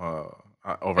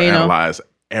I overanalyze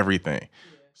everything.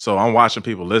 So I'm watching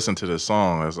people listen to this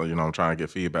song as I'm trying to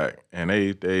get feedback, and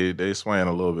they swaying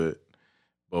a little bit.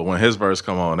 But when his verse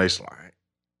come on, I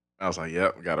was like,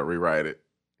 "Yep, got to rewrite it."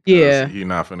 Yeah, you're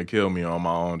not finna kill me on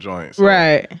my own joint, so,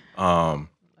 right? Yeah.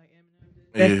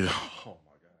 Oh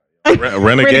my God,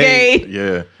 Renegade.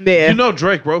 Yeah. You know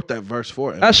Drake wrote that verse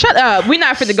for him. Shut up. We're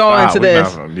not finna go into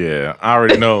this. Yeah, I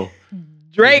already know.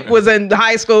 Drake was in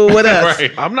high school with us.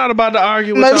 Right. I'm not about to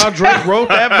argue with y'all. Drake wrote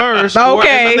that verse for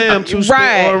Okay. Eminem to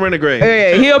spit on Renegade.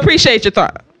 Yeah, he'll appreciate your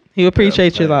thought. He'll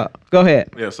appreciate your thought. Go ahead.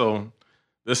 Yeah, so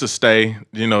this is Stay.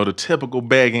 The typical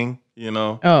begging.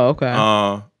 Oh, okay.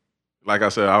 Like I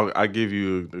said, I give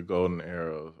you the golden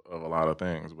era of a lot of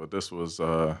things, but this was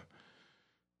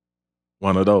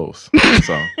one of those.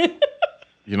 So,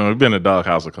 we've been to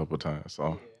Doghouse a couple of times.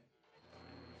 So,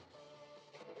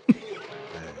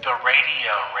 The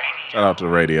radio. shout out to the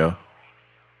radio.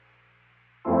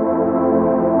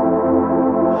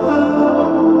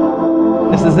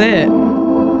 This is it.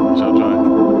 Show joint.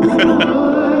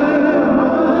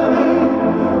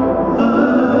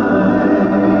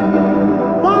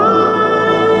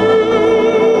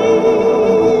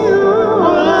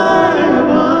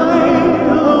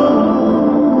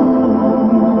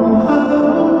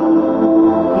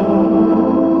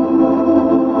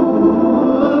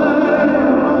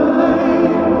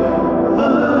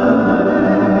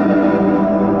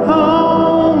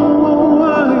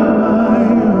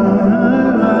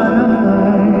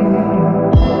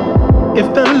 If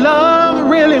the love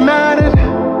really mattered,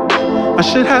 I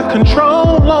should have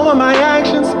control over my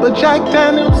actions. But Jack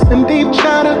Daniels and deep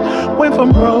chatter went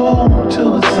from roll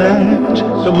to a sedge.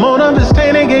 The more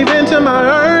devastating gave in to my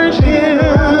urge.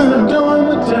 Yeah,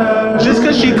 just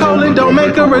cause she calling don't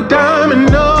make her a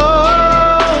diamond. No,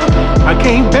 I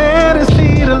can't bear to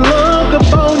see the look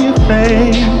upon your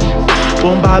face.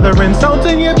 Won't bother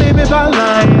insulting you, baby, by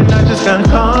lying. I just got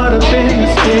caught up in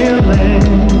this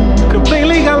feeling.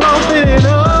 Completely got lost in it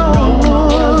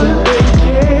all.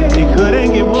 It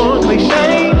couldn't get more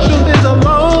cliche. Truth is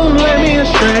alone, led me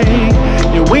astray.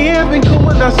 Yeah, we have been cool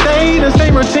as I stay the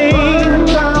same routine.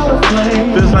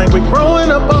 Feels like we're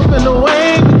growing up in the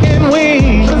way we can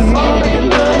we.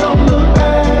 Don't look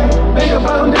back. Make a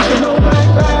foundation, no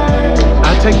back.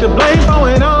 I take the blame for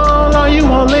it all. Are you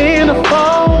all in the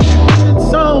fall?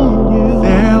 It's on you.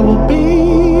 There will be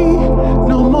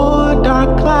no more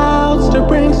dark clouds to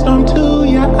bring storm to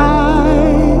your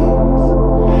eyes.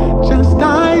 Just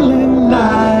island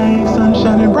light,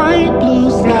 sunshine and bright blue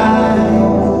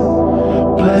skies.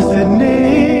 Blessed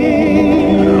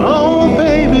name, oh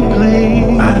baby,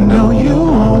 please. I know you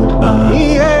won't,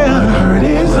 yeah. The hurt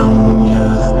is on you.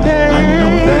 I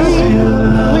know that's your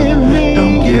love.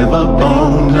 Don't give up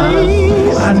on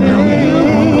us. I know you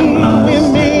won't,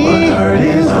 but hurt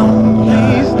is on you. I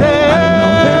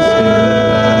know that's your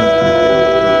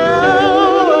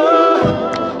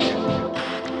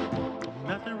love.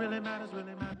 Nothing really matters,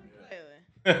 really matters.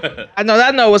 I know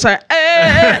that note was her.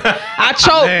 I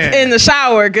choked Man. in the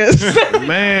shower because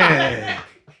Man.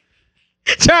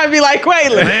 trying to be like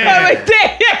Quaylen. Man.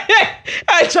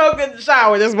 I choked in the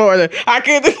shower this morning. I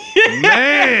couldn't.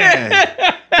 Man.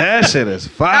 That shit is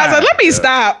fire. I was like, let me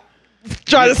stop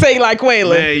trying to sing like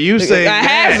Quaylen. Man, you say a that.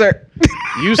 hazard.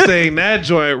 You saying that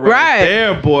joint Right.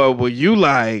 there, boy, when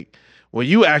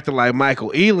you acting like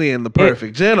Michael Ealy in The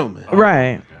Perfect Gentleman.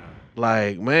 Right.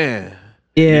 Like, man.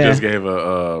 You Yeah. just gave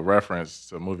a reference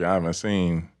to a movie I haven't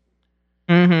seen.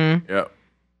 Mm-hmm. Yep.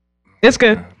 It's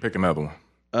good. Pick another one.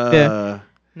 Yeah.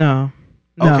 No.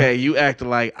 Okay, you acted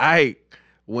like Ike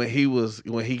when he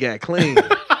got clean.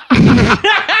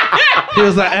 He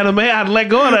was like, Anna Mae, I'd let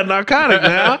go of that narcotic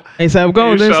now. He said, I'm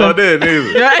going You this. sure did, neither.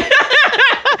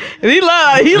 He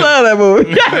loved that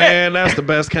movie. Man, that's the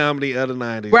best comedy of the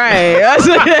 90s. Right. That's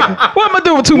what I'm gonna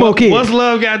do with two more kids. What's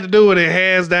love got to do with it?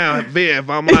 Hands down, if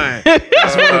I'm lying.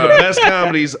 That's one of the best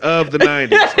comedies of the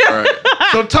 90s. Right.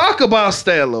 So talk about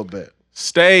Stay a little bit.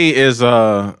 Stay is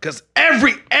Because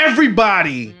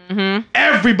everybody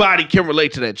can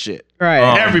relate to that shit.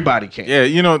 Right. Everybody can. yeah,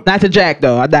 Not to Jack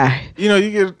though. I die.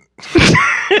 you get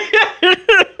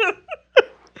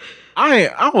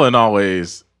I wasn't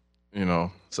always,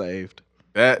 Saved.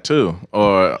 that too.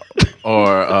 Or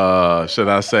should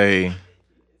I say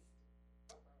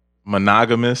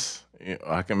monogamous?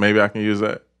 Maybe I can use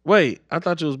that. Wait, I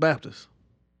thought you was Baptist.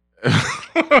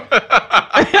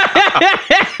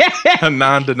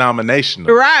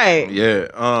 Non-denominational. Right. Yeah.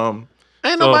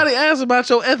 Ain't So- nobody asked about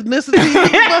your ethnicity.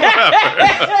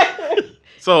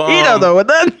 So He don't know what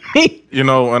that means. you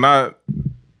know, when I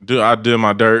did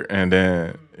my dirt, and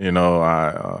then you know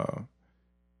I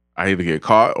either get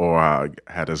caught or I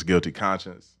had this guilty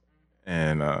conscience,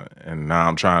 and now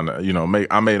I'm trying to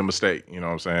I made a mistake. You know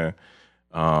what I'm saying?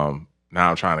 Now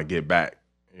I'm trying to get back.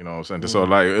 You know what I'm saying? So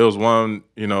like it was one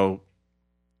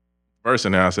verse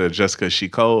in there. I said, just because she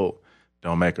cold,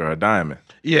 don't make her a diamond.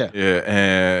 Yeah. Yeah,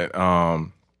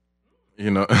 and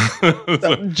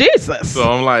Jesus.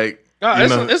 so I'm like.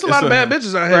 It's a lot of bad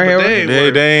bitches out here, Right but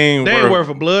here. they ain't They ain't worth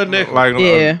a blood nickel. Like,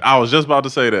 Yeah. I was just about to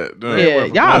say that. Yeah, my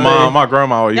y'all mom, my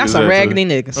grandma always Y'all used some that raggedy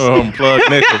too. niggas. Plug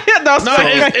nickel. No, No,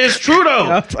 it's true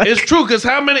though. It's true because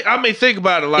how many? I mean, think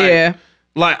about it. Like, Yeah.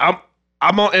 like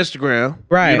I'm on Instagram,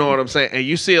 Right. You know what I'm saying, and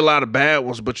you see a lot of bad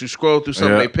ones, but you scroll through some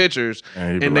of Yeah. their pictures,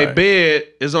 And you be and their like- bed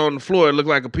is on the floor. It look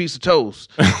like a piece of toast.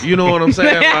 You know what I'm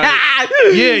saying? Like,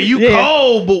 yeah, you Yeah.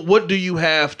 cold, but what do you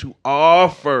have to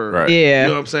offer? Right. Yeah. You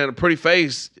know what I'm saying? A pretty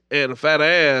face and a fat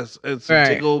ass and some Right.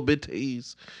 tick old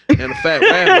bitties and a fat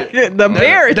rabbit. The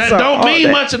merits That are don't all mean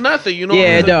that. much of nothing. You know? Yeah, what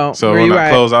it I'm saying? don't. So You're when I right.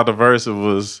 closed out the verse, it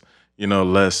was,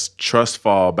 let's trust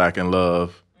fall back in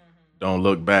love. Don't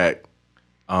look back.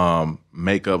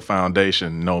 Make up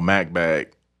foundation, no Mac bag.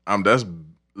 That's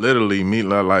literally me.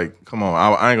 Like, come on,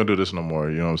 I ain't gonna do this no more.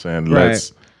 You know what I'm saying? Right.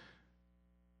 Let's,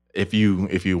 if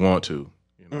you want to,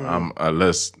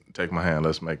 let's take my hand.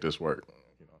 Let's make this work.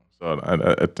 So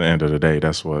at the end of the day,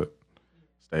 that's what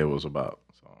Stay was about.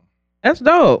 So That's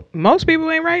dope. Most people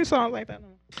ain't writing songs like that.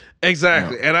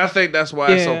 Exactly. And I think that's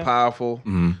why it's so Yeah. powerful.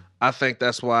 mhm. I think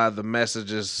that's why the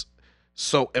message is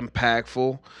so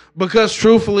impactful. Because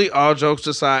truthfully, all jokes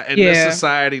aside, in Yeah. this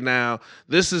society now,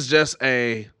 this is just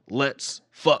a let's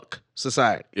fuck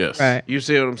society. Yes. Right. You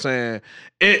see what I'm saying?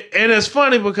 And it's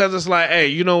funny because it's like, hey,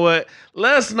 you know what?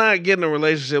 Let's not get in a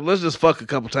relationship. Let's just fuck a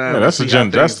couple times. Yeah, that's and the see how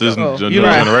that's things this go. go. new You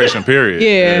know- generation. Period.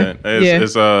 Yeah,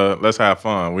 It's let's have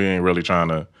fun. We ain't really trying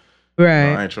to.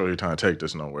 Right. I ain't really trying to take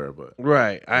this nowhere, but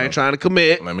Right. I ain't trying to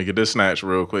commit. let me get this snatch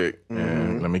real quick Mm-hmm.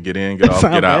 and let me get in, get off,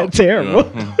 Sound get out. bad, terrible.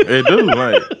 You know? It do,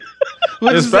 like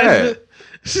What it's you say? bad.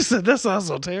 She said, that sounds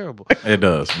so terrible. It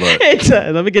does, but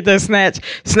Let me get that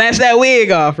snatch that wig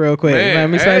off real quick. Man, Let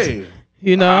me hey.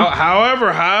 you know,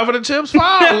 However the chips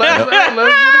fall, let's get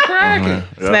it cracking. Yep.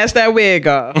 snatch that wig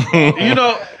off. You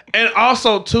know, and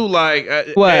also too, like,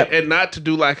 What? and not to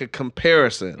do like a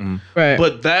comparison, Mm-hmm. Right.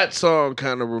 but that song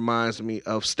kind of reminds me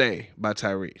of "Stay" by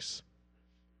Tyrese.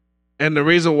 And the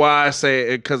reason why I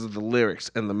say it because of the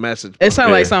lyrics and the message. it sounds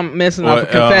Yeah. like something missing Well, off of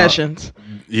Confessions.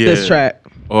 yeah. This track.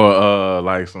 Or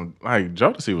like some like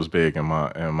Jodeci was big in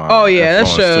my Oh yeah, that's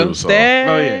influence true. too, so, Stay.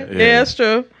 Oh, yeah. Yeah, that's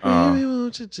true. Baby,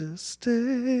 won't you just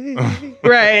stay?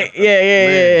 Right.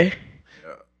 Yeah.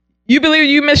 You believe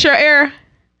you miss your era?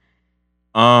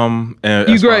 and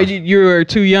You as grow. far as- You were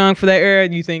too young for that era.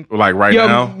 You think? like right Yo,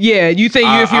 now. Yeah. You think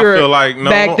if you I were feel like no.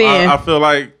 back then, I feel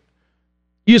like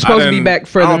you're supposed I to be didn't- back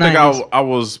for the I don't 90s. think I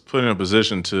was put in a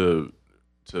position to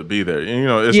be there. You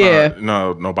know, it's Yeah.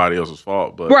 not nobody else's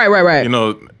fault, but Right. You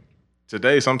know,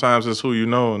 today sometimes it's who you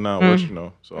know and not what you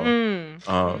know. So,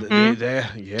 Yeah,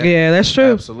 Yeah, that's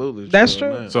true. absolutely. That's true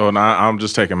on true. that. so now I'm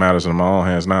just taking matters in my own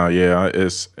hands now. Yeah,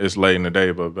 it's late in the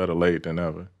day, but better late than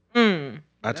never. Mm.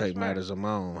 I take matters in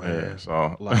my own Yeah, hands,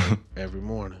 so like every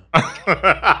morning.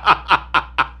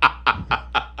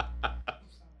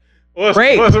 what's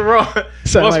Great. wrong?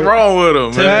 Sound What's like- wrong with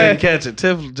him, Tiff man? didn't catch it.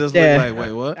 Tiff just Yeah. looked like,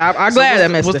 wait, what? I'm glad I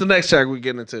what's missed What's it. the next track we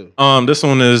getting into? This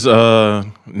one is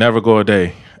Never Go a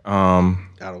Day. I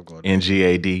don't go.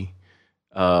 NGAD.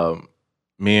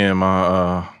 Me and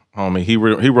my homie, he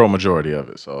wrote majority of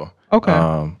it. So Okay.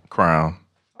 Crown,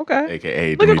 Okay.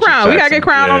 aka Look at Demetrius Crown. We gotta Jackson. get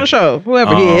Crown Yeah. on the show.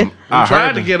 Whoever he is. I tried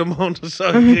heard to get him on the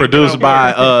show. produced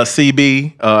by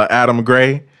CB, Adam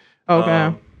Gray.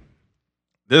 Okay.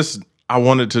 This I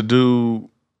wanted to do.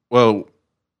 Well,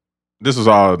 this was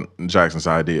all Jackson's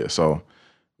idea. So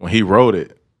when he wrote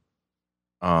it,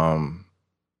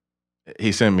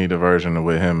 he sent me the version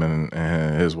with him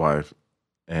and his wife,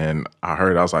 and I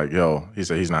heard. I was like, "Yo," he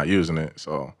said he's not using it.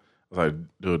 So I was like,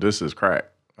 "Dude, this is crack.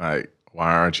 Like,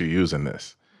 why aren't you using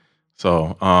this?"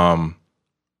 So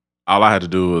all I had to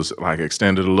do was like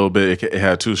extend it a little bit. It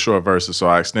had 2 short verses, so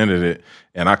I extended it,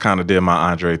 and I kind of did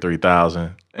my Andre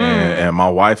 3000, and my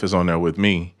wife is on there with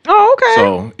me. Oh, okay.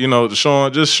 So you know,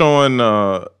 showing Both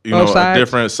a sides?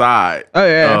 different side Oh,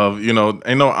 yeah. of I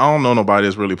don't know nobody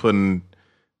that's really putting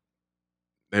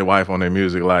their wife on their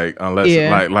music. Like unless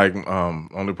Yeah.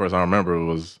 only person I remember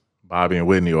was Bobby and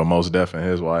Whitney or Mos Def and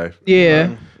his wife.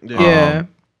 Yeah. Yeah.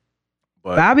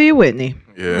 But Bobby and Whitney.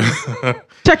 yeah.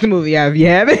 Check the movie out if you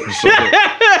haven't.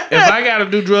 If I gotta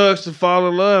do drugs to fall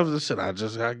in love, I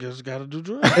guess gotta do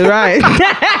drugs. Right.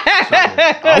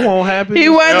 I won't happen. He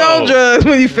wasn't on drugs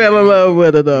when he fell in love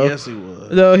with her, though. Yes, he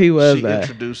was. No, he was She not.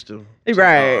 introduced him.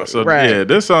 Right. So right. yeah,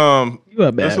 this You a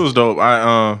this bastard. was dope.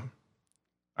 I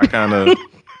kind of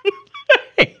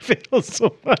Feel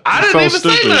so much. I didn't so even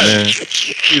stupid, say nothing. man.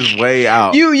 He's way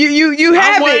out. You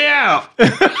have I'm way it. out.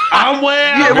 I'm way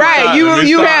Yeah, out. right.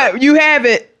 You have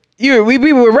it.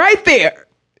 We were right there.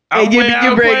 I'm And you way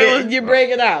out, bring Quaylen. it. You bring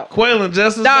it out. Quaylen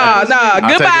just as Nah.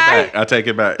 Goodbye. I take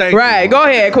it back. Thank you. Right. Go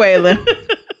ahead, Quaylen.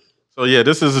 So yeah,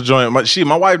 this is a joint.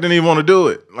 My wife didn't even want to do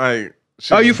it. Like,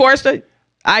 Oh, you forced her?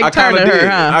 I I turned kind to of her, did.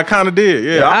 huh? I kind of did.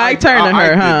 Yeah. I turned to her,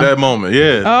 Ike'd it huh? That moment.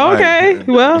 Yeah. Oh, Like, okay.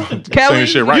 Well, Kelly. singing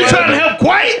shit right You at trying to me. help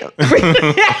Quay?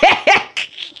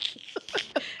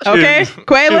 Okay, She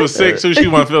Quaylen. was sick too. She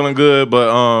wasn't feeling good,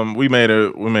 but we made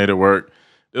it work.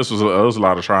 This was a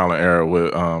lot of trial and error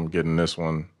with getting this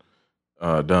one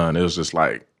done. It was just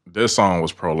like this song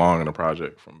was prolonging the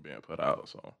project from being put out.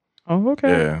 So Oh, okay.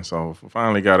 yeah, so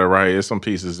finally got it right. There's some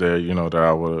pieces there, that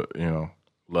I would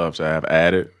love to have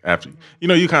added after.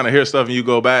 You kind of hear stuff and you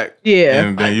go back, Yeah.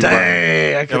 and then you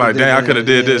Dang, you're like, dang, I could have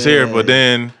did this here, but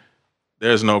then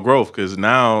there's no growth because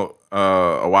now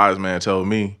a wise man told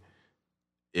me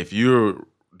if you're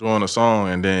doing a song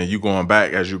and then you going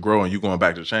back as you grow and you going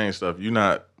back to change stuff, you're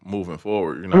not moving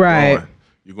forward. You're not Right. growing.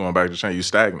 You're going back to change. You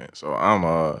stagnant. So I'm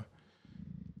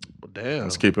Damn.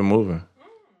 let's keep it moving.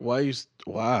 Why you?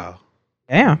 Wow.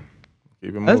 Damn.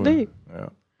 Keep it That's moving. deep. Yeah.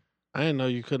 I didn't know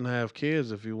you couldn't have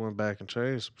kids if you went back and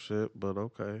changed some shit, but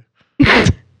okay.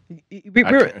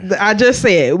 I just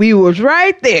said we was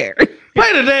right there.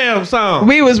 Play the damn song.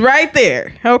 We was right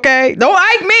there. Okay. Don't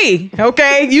like me.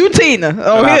 Okay. You Tina.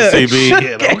 Oh, Shout out to here. CB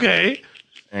Shit, okay.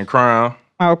 and Crown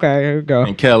Okay. Here we go.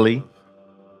 and Kelly.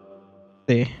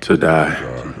 See. To die.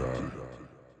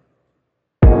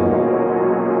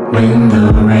 When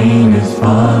the rain is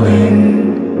falling,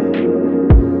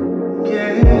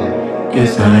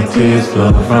 it's like tears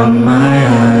flow from my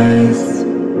eyes.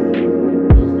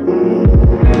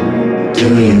 Do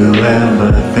you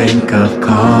ever think of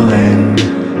calling?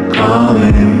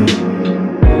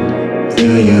 Do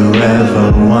you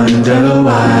ever wonder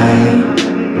why?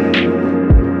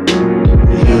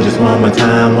 You just want my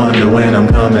time, wonder when I'm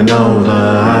coming over.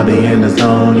 I'll be in the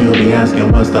zone, you'll be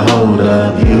asking what's the hold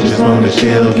up. You just want to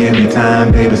chill, give me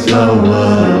time, baby,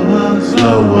 slower.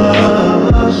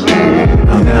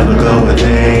 I'll never go a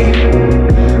day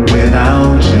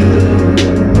without you.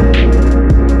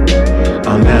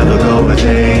 I'll never go a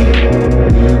day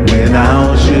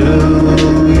without you.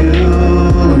 You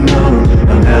know,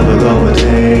 I'll never go a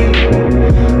day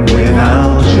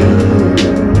without you.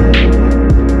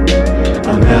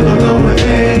 I'll never go a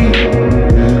day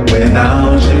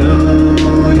without you.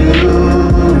 You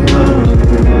know,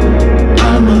 I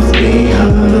must be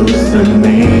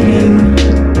hallucinating.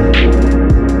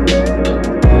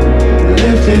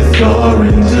 Lifted,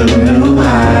 soaring to new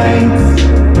heights.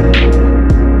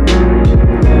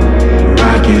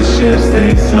 Rocket ships,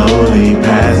 they slowly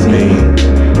pass me.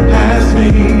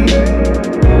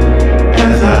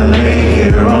 As I lay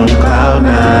here on cloud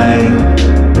nine.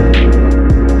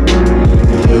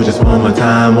 You just want my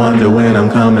time, wonder when I'm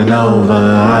coming over.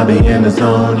 I'll be in the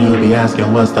zone, you be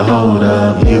asking what's the hold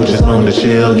up. You just want to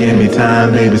chill, give me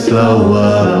time, baby,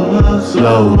 slower.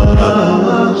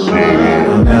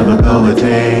 I'll never go a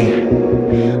day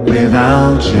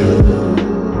without you.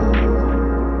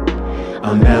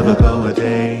 I'll never go a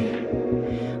day.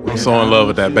 I'm so in love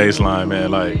with that bass line, man.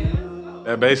 Like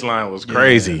that bass line was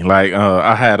crazy. Like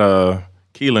I had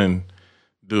Keelan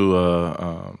do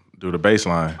the bass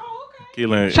line.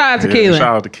 Keelan, Shout out to Keelan.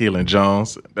 Shout out to Keelan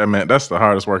Jones. That's the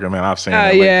hardest working man I've seen. Oh,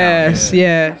 in Lake yes. County,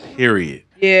 Yeah. period.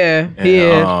 Yeah. And,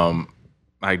 Yeah.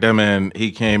 like that man,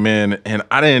 he came in and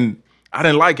I didn't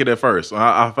like it at first.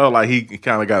 I felt like he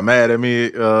kind of got mad at me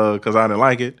because I didn't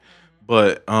like it.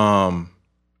 But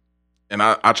and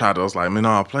I tried to, I was like, man, no,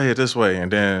 I'll play it this way. And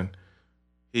then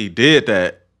he did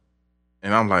that.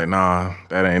 And I'm like, nah,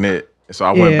 that ain't it. And so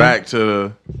I went Yeah. back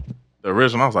to the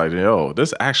original. I was like, yo,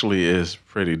 this actually is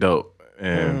pretty dope.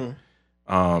 And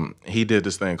he did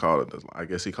this thing called, I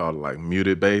guess he called it like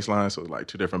muted bass line. So it's like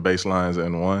two different bass lines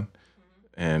in one.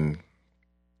 And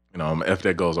You know, if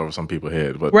that goes over some people's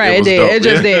head, but Right, it was it did. dope. It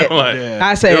just did. Like,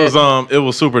 I said it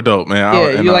was super dope, man.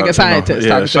 Yeah, you're like a scientist Yeah,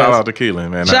 talking to shout us. out to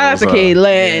Keelan, man. shout That out to was,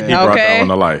 Keelan. He brought that Okay. one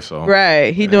to life. So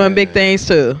Right. He doing big things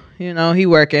too. You know, he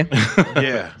working.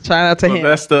 Yeah. Shout out to So him.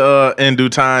 that's the In Due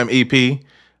Time EP.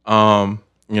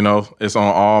 You know, it's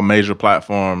on all major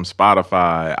platforms: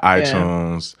 Spotify,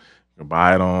 iTunes. You can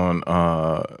buy it on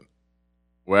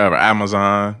wherever,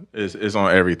 Amazon. It's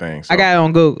on everything. So. I got it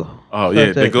on Google. Oh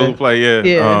yeah, the Google Play. Yeah.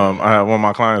 Yeah. I had one of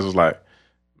my clients was like,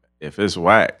 "If it's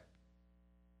whack,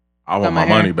 I want Come my on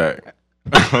money here. back."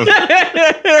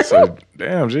 So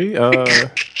damn, G.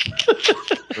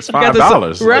 It's Got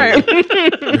 $5. the- right.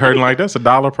 You heard like that's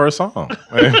 $1 per song.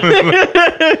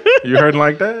 You heard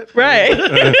like that? Right.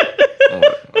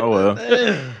 Oh well.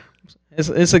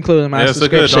 It's including my Yeah, it's a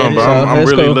good subscription. song, but so I'm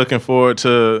it's really cool. looking forward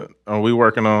to. We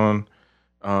working on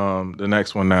the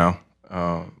next one now,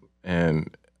 and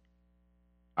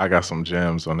I got some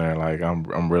gems on there. Like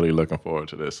I'm really looking forward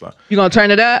to this. So, You gonna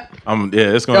turn it up?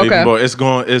 it's going to Okay. even more.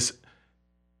 It's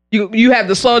You have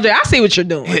the slow jam. I see what you're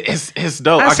doing. it's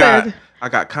dope. I I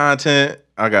got content.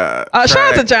 I got. Shout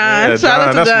out to track. John. Yeah, Shout out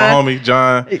to That's John. my homie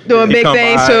John. Doing He big come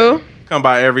things by- too. Come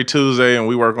by every Tuesday and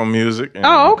we work on music. And,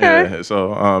 Oh, okay. yeah,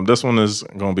 so this one is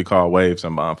going to be called Waves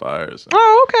and Bonfires.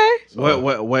 Oh, okay.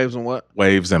 What waves and what?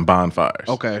 Waves and Bonfires.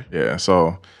 Okay. Yeah.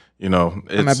 So you know,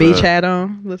 it's Got my beach hat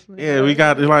on. Listening. Yeah, we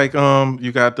got like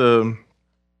you got the,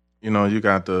 you know, you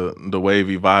got the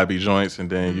wavy vibey joints, and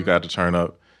then you got the turn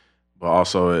up, but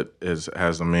also it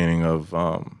has the meaning of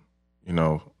you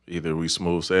know, either we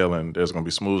smooth sailing. There's gonna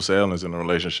be smooth sailings in a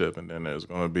relationship, and then there's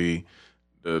gonna be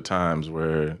the times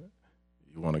where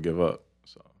you want to give up.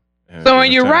 So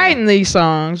when you're writing these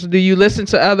songs, do you listen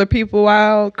to other people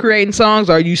while creating songs,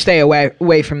 or you stay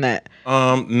away from that?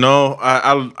 No,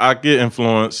 I get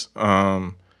influence.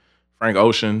 Frank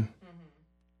Ocean,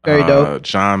 Very dope.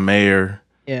 John Mayer,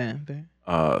 Yeah.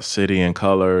 City and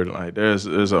Colored. Like there's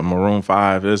a Maroon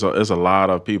 5. There's a lot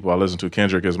of people I listen to.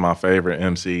 Kendrick is my favorite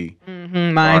MC.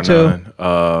 Mine bar too.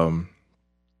 none.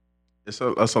 It's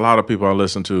a lot of people I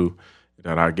listen to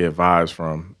that I get vibes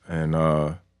from, and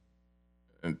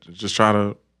just try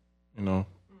to, you know,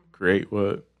 create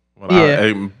what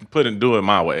Yeah. do it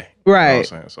my way. Right. You know what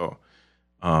I'm saying? So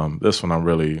this one I'm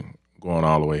really going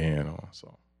all the way in on.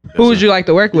 So Who would you like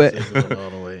to work with?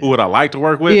 who would I like to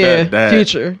work with? Yeah, That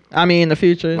Future. I mean, in the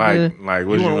future. like what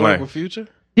You you want to like? work with Future?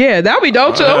 Yeah, that'd be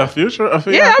dope too. Future?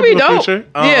 Yeah, that'd be dope. Future.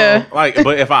 Yeah. Like,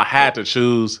 but if I had to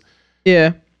choose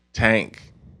Yeah. Tank,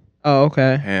 Oh,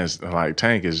 okay. hands like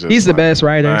Tank is just He's the like, best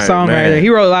writer, like, songwriter. man. He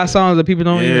wrote a lot of songs that people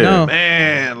don't even Yeah, know.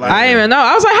 Man, like I didn't even know.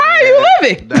 I was like, how are you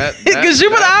living? that- Because you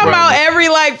put an that album out brother- every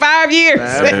like 5 years.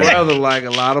 that brother like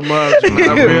a lot of months. When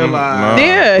I realized.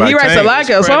 Yeah, he Like, writes a Tank lot is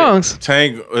of credit. songs.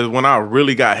 Tank, when I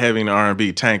really got heavy in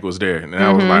R&B, Tank was there, and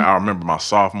I was like, I remember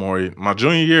my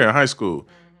junior year in high school,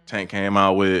 Tank came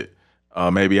out with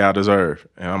 "Maybe I Deserve,"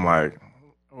 and I'm like,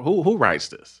 who writes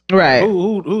this? Right.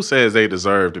 Who says they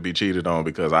deserve to be cheated on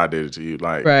because I did it to you?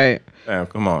 Like, Right. damn,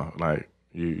 come on, like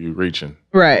you reaching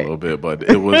Right. a little bit, but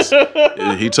it was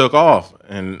he took off,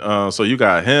 and so you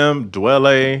got him,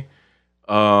 Dwelle,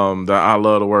 that I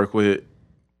love to work with.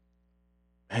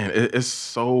 Man, it's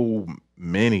so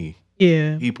many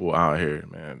Yeah. people out here,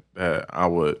 man, that I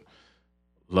would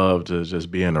love to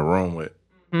just be in the room with.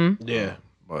 Yeah.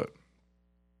 But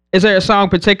Is there a song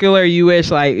particular you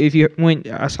wish, like, when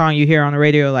a song you hear on the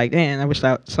radio, like, man, I wish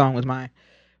that song was mine?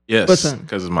 yes, What's that?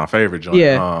 because it's my favorite joint.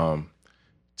 Yeah.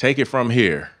 Take It From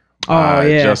Here. Oh, by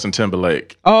yeah. Justin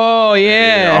Timberlake. Oh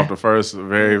yeah. Off the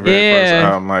very first Yeah.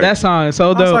 album. Like, That song is so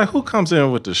I was dope. like, who comes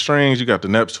in with the strings? You got the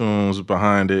Neptunes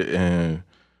behind it, and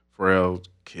Pharrell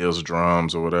kills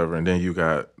drums or whatever, and then you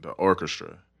got the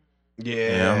orchestra. Yeah.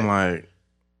 And I'm like,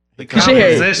 the You should hear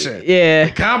it. composition. Yeah.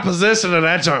 The composition of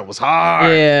that joint was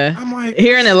hard. Yeah. I'm like,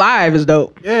 Hearing it live is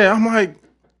dope. yeah, I'm like,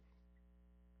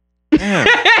 damn.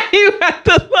 You have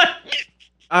to like.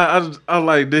 I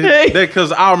like this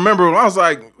because I remember when I was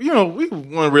like, you know, we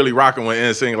weren't really rocking with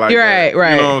NSYNC like that.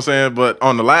 Right. You know what I'm saying? But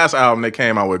on the last album, they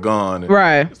came out with Gone. And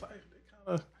Right. it's like,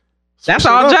 they kinda That's switched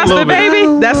it all up a little Justin, bit.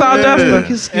 baby. That's all Yeah.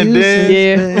 Justin. And then,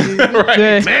 Yeah. right.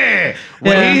 Yeah. Man,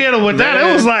 when Yeah. he hit him with that,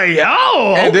 it was like,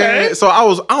 oh, And okay. then, so I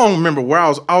don't remember where I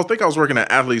was. I think I was working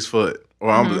at Athlete's Foot. Or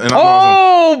and I'm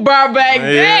Oh, bro, back Yeah.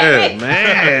 then.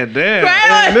 Man, damn.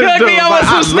 Right, this hook dude me was up like, with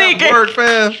some I left sneakers.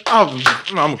 work,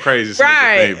 fam. I'm a crazy sneaker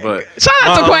Right. thing, but Shout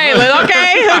out to Quaylen,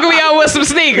 okay? Hook me up with some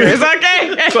sneakers,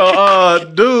 okay?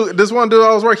 so dude, this one dude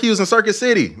I was working, he was in Circuit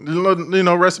City. You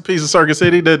know, rest in peace of Circuit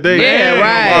City. That day, Yeah, no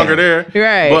right. longer there.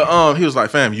 Right. But he was like,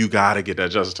 fam, you gotta get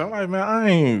that Justin Timberlake. I'm like, man, I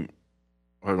ain't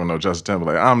working with no Justin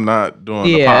Timberlake. I'm not doing the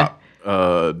Yeah. pop.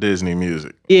 Disney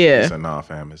music. Yeah. I said, nah,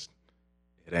 fam, it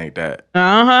ain't that.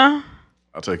 Uh-huh.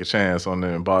 I took a chance on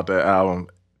it and bought that album.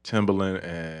 Timbaland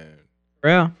and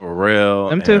Real. Pharrell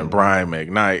Them and two. Brian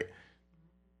McKnight.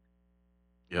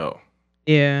 Yo,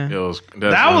 Yeah. it was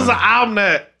That was an album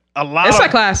that a lot It's of a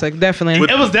classic, definitely.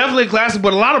 it was definitely a classic,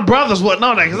 but a lot of brothers wouldn't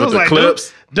know that because it was the like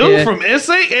Clips. dude Yeah. from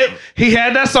NSYNC, he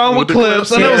had that song with With the Clips,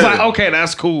 Clips, and it was yeah. like, okay,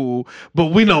 that's cool, but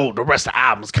we know the rest of the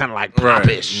album's kind of like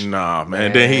popish. Nah,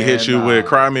 man. Then he hit you Man, with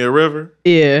Cry Me a River.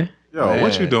 Yeah. Yo,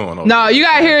 what you doing over No, there? you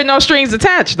gotta hear No Strings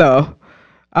Attached though.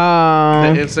 The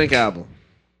Can NSYNC album.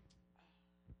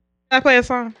 I play a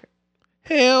song?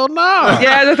 Hell no.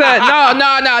 Yeah, that's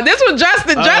it. No. This was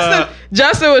Justin.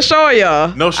 Justin was showing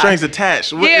y'all. No Strings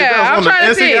Attached. What, Yeah, that was I'm on the trying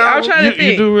to NSYNC think. I'm album? trying to You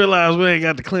think. do realize we ain't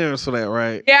got the clearance for that,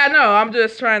 right? Yeah, I know. I'm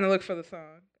just trying to look for the song.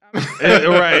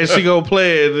 Right, and she gonna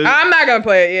play it. I'm not gonna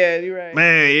play it. Yeah, you're right.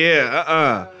 Man,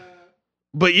 yeah,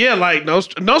 But yeah, like no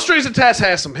Strings Attached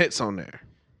has some hits on there.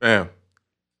 Damn.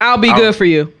 I'll be good for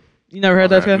you. You never heard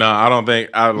that? No, I don't think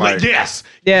I like. Yes,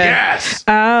 Yeah. yes.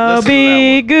 I'll Listen to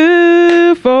be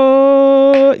good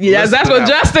for. Yeah, Listen that's to what that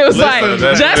Justin was Listen like. to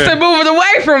that. Justin moving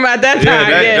away from at that Yeah, time.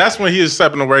 Yeah, that's when he was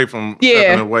stepping away from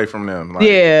them. Like,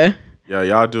 yeah. Yeah,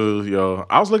 y'all do. Yo,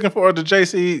 I was looking forward to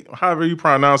JC. However you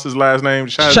pronounce his last name,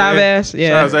 Chavez.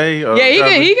 Yeah, Chazé,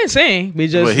 yeah. He can sing. He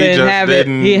just But he didn't just have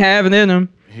didn't- it. He have it in him.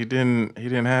 He didn't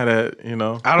have that. You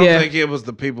know. I don't Yeah. think it was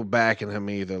the people backing him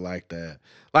either like that.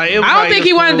 Like it was I don't like, think it's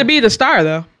he wanted cool. to be the star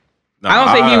though. No, I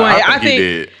don't think he wanted. I he think.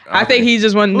 did. I think he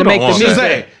just wanted Who to don't make the want music.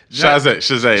 that? Shazay. That's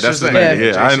his Shazay. name.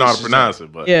 Yeah. Yeah, I didn't know how to Shazay. pronounce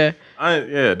it, but Yeah.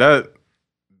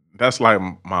 that's like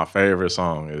my favorite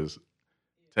song is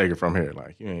 "Take It From Here."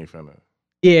 Like you ain't finna.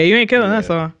 Yeah, you ain't killing that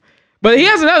song. But he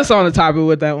has another song to top it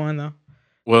with that one though.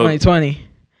 Well, 2020.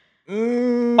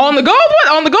 mm, On the gold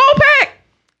one? On the gold pack?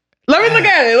 Let me look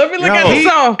at it. Let me look at the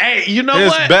song. Hey, you know his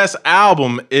what? best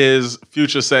album is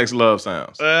Future Sex Love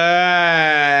Sounds.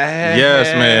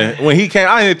 Yes, man. When he came,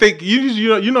 I didn't think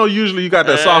you know usually you got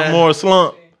that sophomore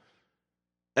slump.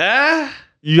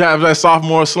 You have that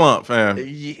sophomore slump, fam. Yeah.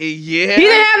 He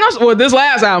didn't have no. Well, this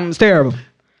last album is terrible.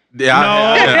 Yeah,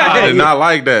 I did not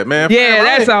like that, man. Yeah, Fam,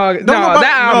 that song. No,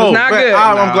 that album's not man, good.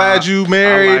 I'm glad you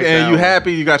married I like and that you one.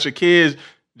 happy. You got your kids.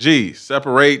 Gee,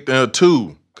 separate the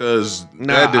two because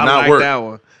that did I not like work. that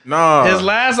one. No, His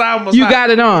last album was You hot. got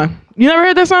it on. You never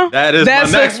heard that song? That is my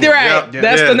next one. Right. Yep.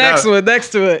 That's Yeah, the next one. Next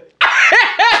to it.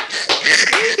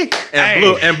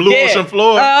 and Blue Yeah. Ocean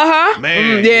Floor. Uh huh.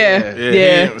 Man,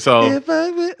 Yeah. So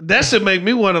that should make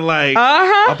me want to like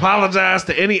Uh-huh. apologize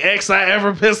to any ex I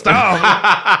ever pissed off.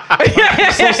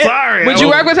 I'm so sorry. Would you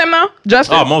work with him though,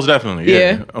 Justin? oh, most definitely. Yeah.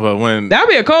 Yeah. But when That'd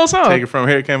be a cool song. Take It From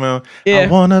Here came out, Yeah. I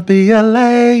wanna be a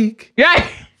lake Right.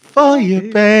 for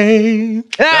you, babe.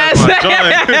 That's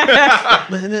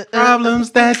my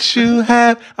Problems that you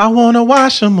have, I wanna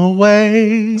wash them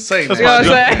away. Say That's You know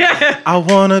that. what I'm saying? I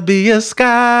wanna be a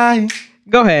sky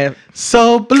Go ahead.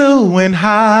 so blue and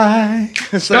high.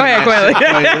 Go ahead,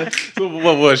 Quayle.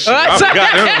 What was she? I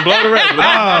forgot them. Blow the record.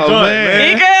 Oh, man. He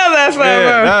killed that song,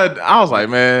 Yeah, bro. I was like,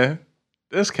 man,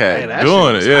 this cat Hey, that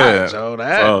doing shit it. was Yeah. hot, Joe.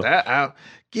 So, That out.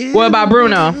 What about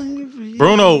Bruno?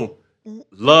 Bruno,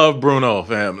 love Bruno,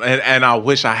 fam, and I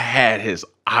wish I had his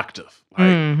octave, like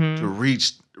to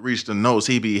reach the notes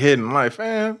he be hitting. Like,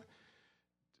 fam,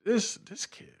 this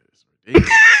kid is ridiculous.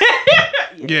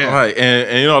 Yeah. Like,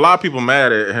 and you know, a lot of people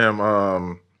mad at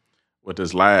him with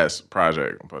this last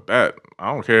project, but that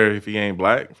I don't care if he ain't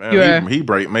black, fam. Yeah. He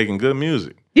making good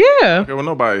music. I Yeah. don't care what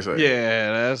nobody say.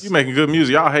 Yeah, that's You making good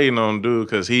music. Y'all hating on dude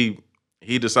because he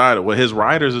decided his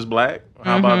writers is black.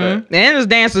 How about that? And his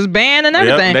dancers band and Yep,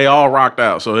 everything. they all rocked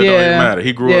out, so it don't even Yeah. matter.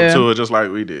 He grew Yeah. up to it just like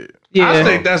we did. yeah. I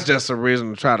think that's just a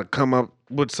reason to try to come up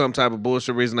with some type of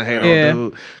bullshit reason to hate Yeah. on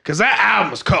dude. Because that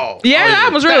album was cold. Yeah, that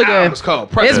album was really That good. album was cold.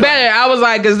 It's better. I was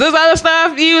like, cause this other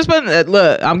stuff he was putting.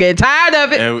 Look, I'm getting tired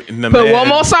of it. And the Put man- one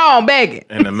more song, begging.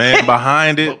 And the man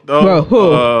behind it, Bro, who?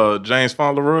 though, James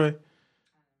Fauntleroy.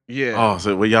 Yeah. Oh,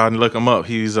 so well, y'all look him up.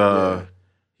 He did a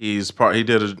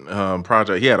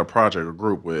project. He had a project, a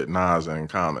group with Nas and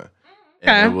Common.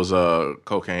 Okay. And it was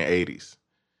Cocaine 80s.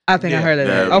 I think I Yeah. heard of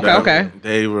that. That- Okay.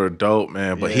 They were dope,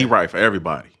 man. But he write for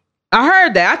everybody. I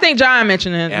heard that. I think John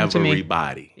mentioned it to me.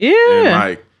 Everybody. Yeah. And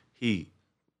like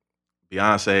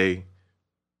Beyonce,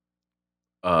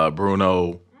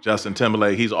 Bruno, Justin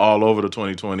Timberlake, he's all over the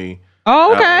 2020.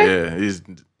 Oh, okay.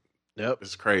 Yeah,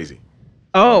 it's crazy.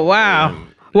 Oh, wow. And,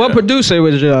 What yeah. producer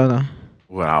was you on?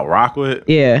 What I rock with?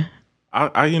 Yeah.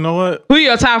 I you know what? Who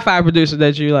your top 5 producers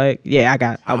that you like? Yeah, I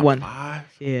Top won. 5?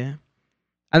 Yeah.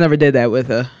 I never did that with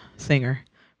a singer.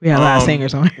 We had a lot of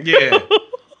singers on here. Yeah.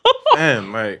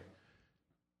 Man, like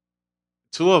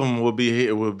two of them would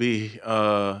be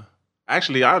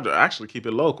actually I'd actually keep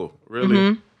it local.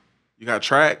 Really, you got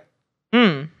Track.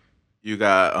 You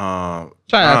got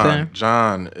Shout out to him.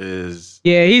 John is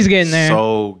he's getting there.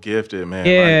 so gifted, man.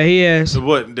 Yeah, Like, he is. so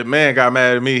what the man got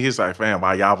mad at me? He's like, "Fam,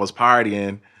 while y'all was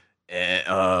partying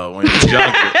and when you was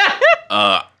younger,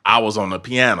 I was on the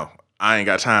piano. I ain't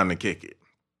got time to kick it."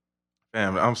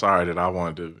 Fam, I'm sorry that I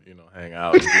wanted to, hang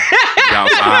out, and be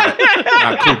outside,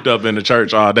 not cooped up in the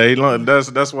church all day.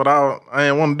 That's what I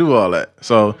didn't want to do all that.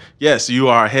 So yes, you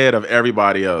are ahead of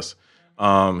everybody else.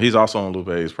 He's also on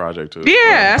Lupe's project too.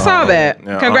 Yeah, I saw that.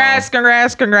 Yeah, Congrats,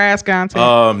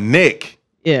 content. Nick,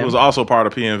 Yeah. was also part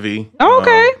of PNV. Oh,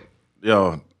 okay.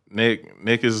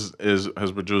 Nick has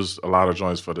produced a lot of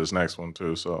joints for this next one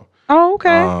too. So Oh, okay.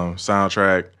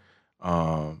 soundtrack.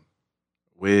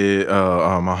 With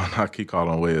I keep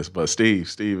calling him Wiz, but Steve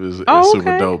is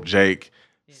super dope. Jake,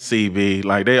 CB,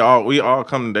 like they all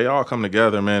come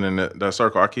together, man. In that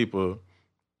circle, I keep a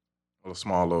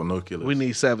small little nucleus. We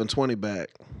need 720 back.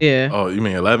 Yeah. Oh, you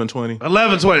mean 1120?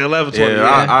 1120. Yeah,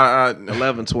 I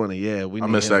 1120. Yeah, we. I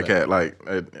need miss him that back. cat. Like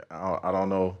I don't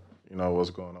know, what's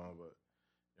going on,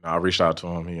 but I reached out to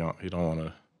him. He don't want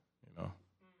to,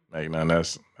 make nothing.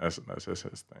 That's his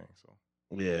thing. So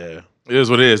Yeah. it is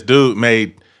what it is. Dude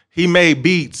made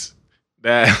beats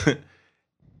that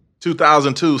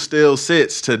 2002 still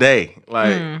sits today.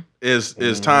 Like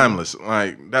is timeless.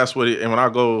 Like that's what. And when I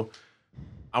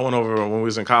went over when we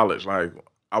was in college. Like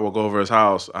I would go over his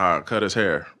house, cut his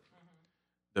hair.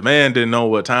 The man didn't know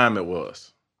what time it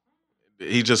was.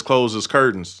 He just closed his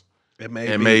curtains It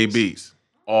and made beats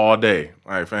all day.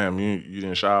 Like, fam, you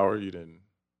didn't shower, you didn't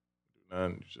do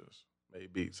nothing. You just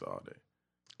made beats all day.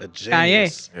 A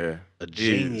genius. Yeah, A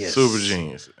genius. super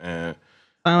genius. And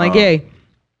Sound like yay.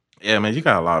 yeah, man, you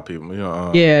got a lot of people.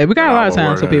 Yeah, we got a lot of that I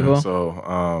talented work with. people.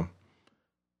 So,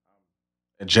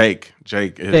 and Jake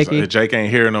Becky. Jake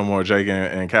ain't here no more. Jake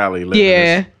and Callie live in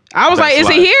Yeah. this I was like, best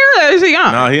is he life. here or is he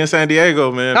gone? No, he in San Diego,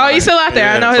 man. Oh, he's still out there.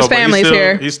 I know his but family's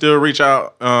here. He still reach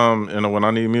out. When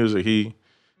I need music, he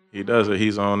does it.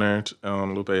 He's on there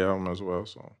on Lupe album as well.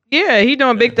 So Yeah, he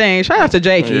doing big things. Shout out to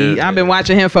Jakey. Yeah. I've been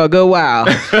watching him for a good while.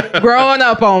 Growing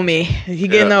up on me. He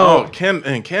getting old.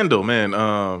 Oh, Kendall, man.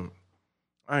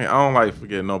 I don't like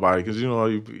forgetting nobody because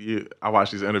I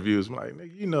watch these interviews. I'm like,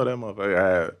 nigga, that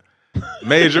motherfucker had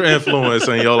major influence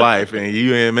in your life, and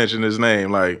you ain't mention his name.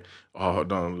 Like, oh,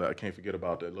 I can't forget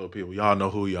about that little people. Y'all know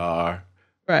who y'all are.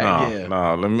 Right.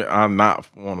 No. I'm not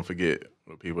want to forget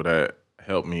the people that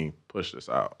helped me push this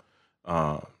out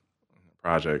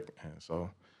project, and so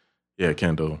yeah,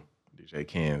 Kendall, DJ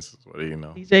Kens is what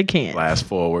DJ Ken. Blast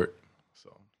Forward.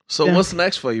 So Yeah. what's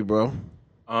next for you, bro?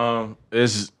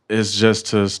 It's just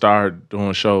to start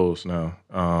doing shows now,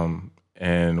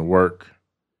 and work,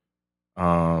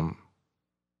 on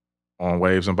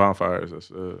Waves and Bonfires.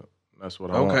 That's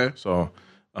what I want. So,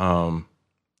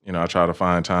 I try to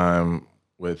find time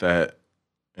with that,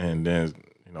 and then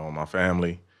my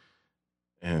family,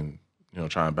 and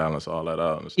try and balance all that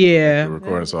out. And Yeah. the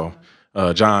recording. So,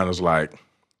 John was like,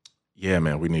 "Yeah,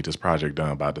 man, we need this project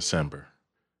done by December,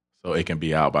 so it can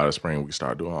be out by the spring. We can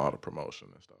start doing all the promotion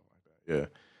and stuff like that." Yeah.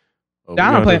 But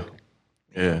John we don't gonna play.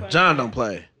 Yeah. John don't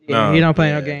play. Yeah, he don't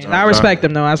play no games. John- I respect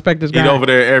him though. I respect this He's guy. over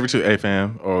there every hey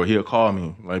fam, or he'll call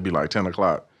me maybe like 10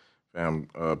 o'clock. Fam,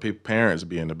 parents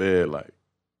be in the bed like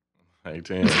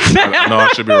 10. I know I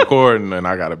should be recording and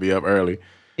I gotta be up early.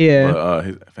 Yeah.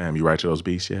 But fam, you write to those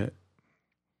beats yet?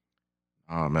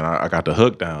 Oh man, I got the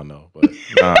hook down though, but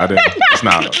no, I didn't.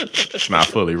 It's not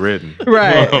fully written.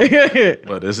 Right.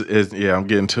 But it's I'm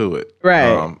getting to it.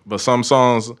 Right. But some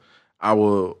songs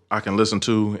I can listen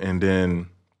to and then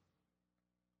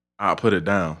I'll put it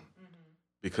down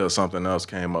because something else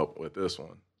came up with this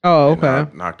one. Oh, And I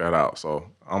okay. knocked that out. So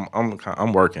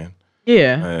I'm working,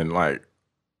 Yeah. and like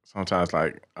sometimes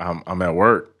like I'm at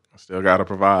work, I still gotta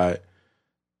provide,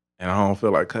 and I don't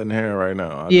feel like cutting hair right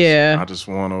now. I just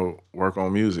want to work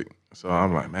on music. So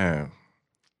I'm like, man,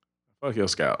 fuck your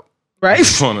scalp. Right.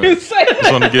 Just want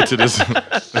to get to this.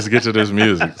 Let's get to this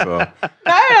music. So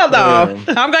Hell no.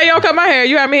 I'm glad you don't cut my hair.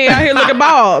 You had me out here looking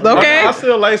bald, okay? I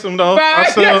still lace them though. Right.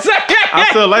 I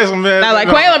still lace them, man. Not like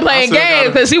Quaylen playing games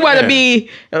because he want to be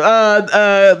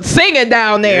singing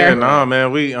down there. Yeah, nah,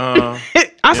 man. We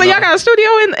I said, y'all got a studio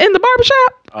in the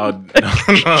barbershop?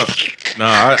 no,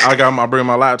 I bring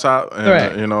my laptop and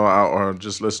Right. or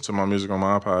just listen to my music on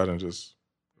my iPod and just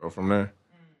go from there.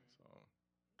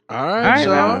 All right,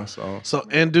 Yeah, y'all. so So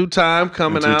in due time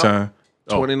coming in due out, time.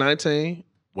 2019.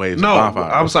 Waves No, and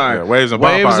Bonfires. I'm sorry. Yeah, Waves and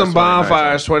Waves Bonfires. and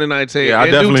Bonfires 2019. Yeah, I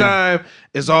in due definitely- time,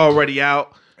 it's already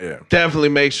out. Yeah. Definitely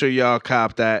make sure y'all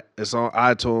cop that. It's on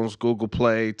iTunes, Google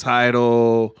Play,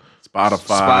 Tidal,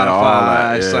 Spotify, all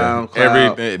that. Yeah. SoundCloud.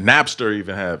 Everything. Napster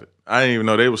even have it. I didn't even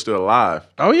know they were still alive.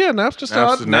 Oh yeah,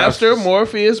 Napster,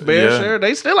 Morpheus, BearShare,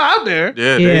 they still out there.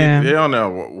 Yeah, they on there.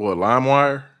 What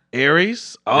LimeWire?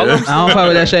 Aries, all of them. I don't fuck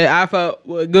with that shit. I fuck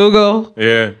with Google.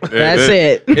 Yeah, That's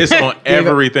it. It's on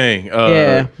everything.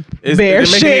 Yeah. It's making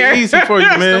BearShare. it easy for you,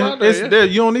 man. out there, It's yeah. there.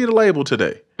 You don't need a label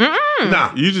today.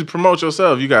 Nah. You just promote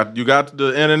yourself. You got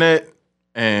the internet,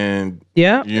 and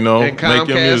Yeah. you know, And make your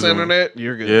Comcast music. internet,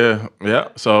 you're good. Yeah.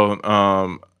 So,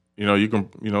 you know, you can,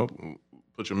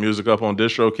 put your music up on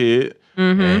DistroKid,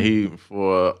 and he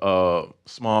for a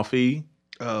small fee.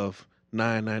 Of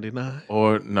 $9.99.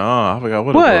 Or no, I forgot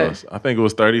what What? it was. I think it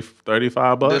was $35.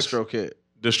 DistroKid.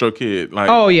 DistroKid, like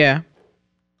Oh yeah.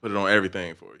 put it on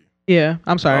everything for you. Yeah.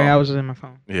 I'm sorry. I was just in my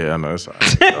phone. Yeah, I know it's all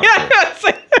right.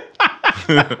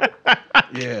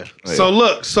 Yeah. So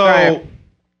look, Right.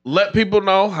 let people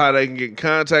know how they can get in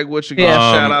contact with you. Yeah.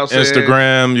 Shout out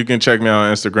Instagram. You can check me out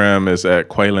on Instagram. It's at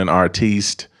Quaylen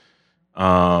Artiste.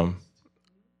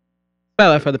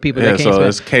 Spell it for the people Yeah, that can't so spell.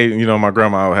 it's K. You know, my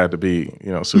grandma had to be,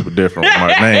 super different with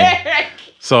my name.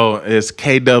 So it's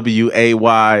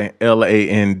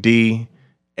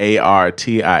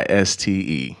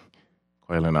KWAYLANDARTISTE.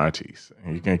 Quaylen Artiste.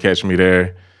 And you can catch me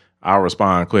there. I'll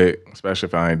respond quick, especially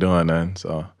if I ain't doing nothing.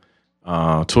 So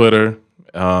Twitter,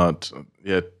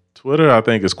 Twitter. I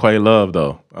think is Quay Love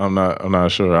though. I'm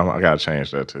not sure. I gotta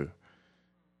change that too.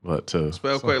 But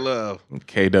Spell Quaylove.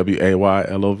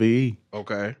 KWAYLOVE.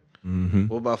 Okay. Mm-hmm.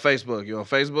 What about Facebook? You on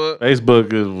Facebook?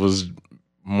 Facebook was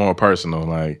more personal.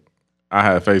 Like I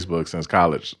had Facebook since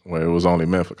college, where it was only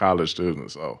meant for college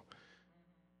students. So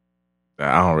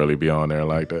I don't really be on there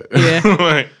like that. Yeah.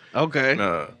 Like, Okay.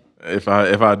 nah. If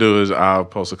I do is I'll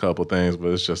post a couple things, but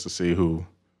it's just to see who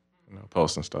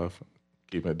posting stuff,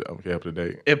 keep up to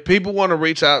date. If people want to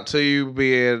reach out to you,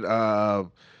 be it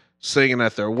singing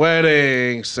at their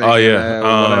wedding, singing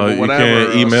at you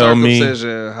whatever, can email me.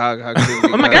 circumcision, how can we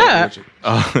get Oh my contact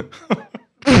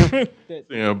with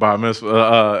you? Bar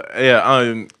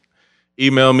mitzvah.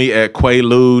 Email me at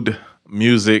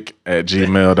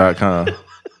quayludmusic@gmail.com.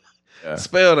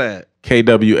 Spell that.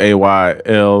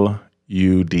 KWAYLUDEMUSIC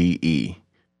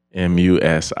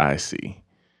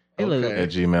Quaalude. at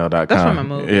gmail.com. That's from a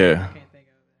movie. Yeah.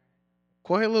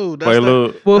 Quaalude. That's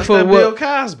Quaalude. That, Wolf that's that of Bill Wall.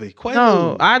 Cosby. Quaalude.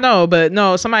 No, I know, but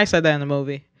no, somebody said that in the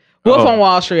movie. Wolf Oh. on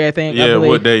Wall Street, I think. I Yeah, believe.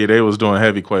 what day they was doing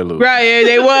heavy Quaalude. Right, yeah,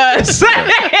 they was.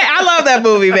 I love that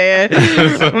movie, man.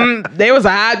 They was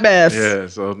a hot mess. Yeah,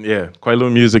 so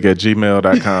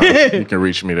quayludmusic@gmail.com. You can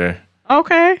reach me there.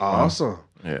 Okay. Awesome.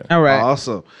 Yeah. All right.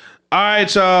 Awesome. All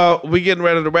right, y'all. We getting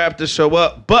ready to wrap this show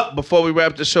up. But before we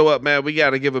wrap this show up, man, we got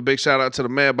to give a big shout out to the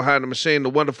man behind the machine, the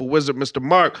wonderful wizard, Mr.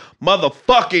 Mark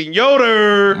motherfucking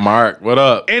Yoder. Mark, what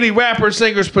up? Any rappers,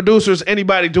 singers, producers,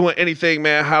 anybody doing anything,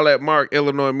 man, holla at Mark,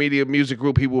 Illinois Media Music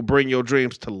Group. He will bring your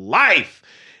dreams to life.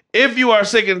 If you are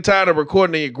sick and tired of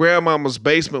recording in your grandmama's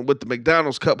basement with the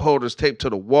McDonald's cup holders taped to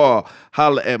the wall,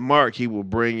 holla at Mark. He will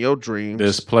bring your dreams.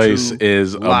 This place to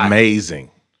is life. amazing.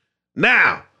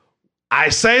 Now, I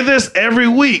say this every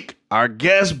week. Our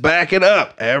guests back it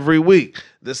up every week.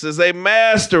 This is a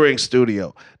mastering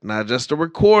studio, not just a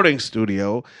recording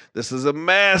studio. This is a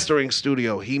mastering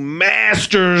studio. He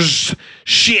masters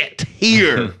shit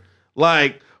here,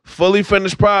 like fully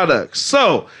finished products.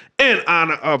 So, in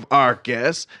honor of our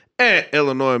guests and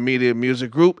Illinois Media Music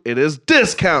Group, it is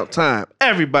discount time.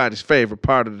 Everybody's favorite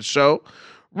part of the show.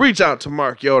 Reach out to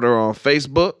Mark Yoder on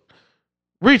Facebook.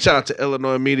 Reach out to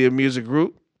Illinois Media Music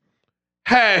Group.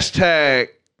 Hashtag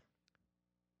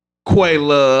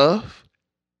Quaylove.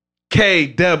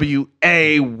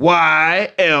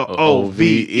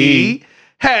 KWAYLOVE.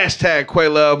 Hashtag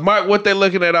Quaylove. Mark, what they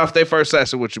looking at off their first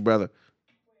session with you, brother?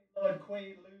 Lord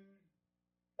Quaalude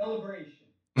celebration.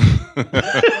 30%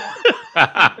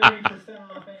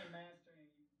 off any mastering.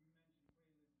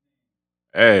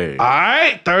 Hey. All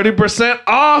right, 30%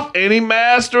 off any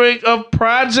mastering of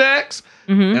projects.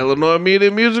 Illinois Media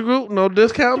Music Group, no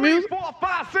discount music. 4,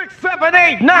 5, 6, 7,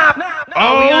 8, 9.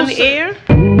 Are we on the air?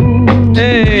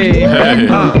 Hey.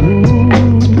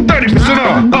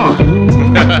 30% off.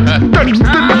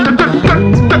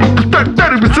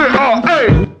 30% off. Hey.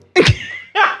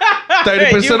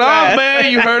 30% You off, right.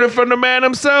 man. You heard it from the man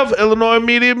himself, Illinois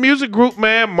Media Music Group,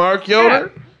 man. Mark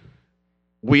Yoder.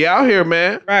 We out here,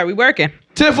 man. Right, we working.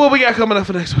 Tiff, what we got coming up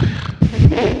for next week?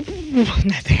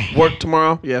 Nothing. Work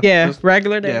tomorrow? Yeah. Yeah, Just-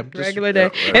 regular day. yeah, just- regular day.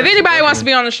 If anybody wants to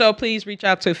be on the show, please reach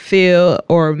out to Phil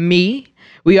or me.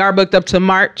 We are booked up to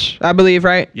March, I believe,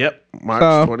 right? Yep. March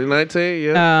So, 2019.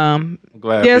 Yeah. I'm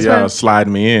glad Yes, for y'all man.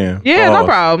 sliding me in. Yeah, no Pause.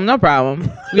 problem. No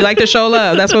problem. We like to show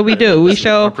love. That's what we do. We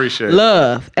show appreciate it.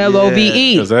 love.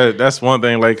 LOVE. 'Cause that's one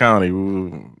thing Lake County.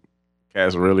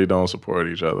 Cats really don't support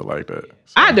each other like that.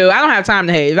 So, I do. I don't have time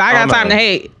to hate. If I got time to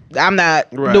hate, I'm not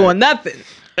Right. doing nothing.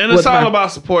 And it's with all my-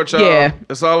 about support, y'all. Yeah.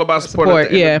 It's all about support, Support,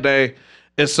 at the end yeah. of the day.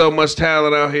 It's so much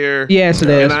talent out here. Yes, it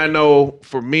is. And I know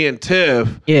for me and Tiff,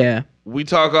 Yeah. we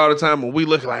talk all the time and we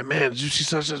look like, man, did you see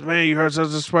such this man? You heard such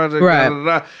this project? Right. Da,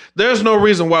 da, da. There's no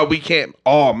reason why we can't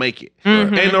all make it.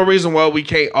 Ain't no reason why we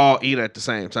can't all eat at the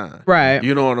same time. Right.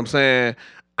 You know what I'm saying?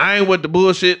 I ain't with the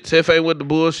bullshit. Tiff ain't with the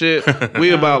bullshit.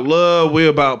 We about love. We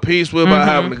about peace. We about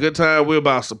having a good time. We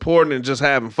about supporting and just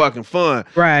having fucking fun.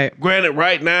 Right. Granted,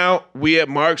 right now we at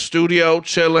Mark's studio,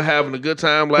 chilling, having a good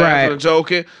time, laughing Right. and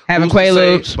joking. Having Who's to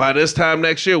say Quaaludes. by this time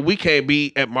next year, we can't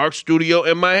be at Mark's studio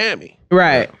in Miami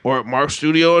Right. or at Mark's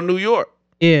studio in New York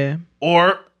Yeah.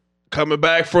 or coming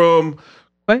back from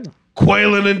Wait.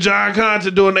 Quaylen and John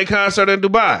Conte doing their concert in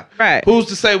Dubai. Right. Who's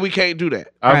to say we can't do that?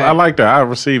 I like that. I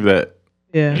received that.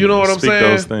 Yeah. You know what I'm Speak saying?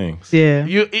 those things. Yeah.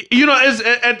 You know, it's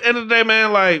at the end of the day,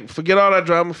 man, like, forget all that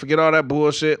drama, forget all that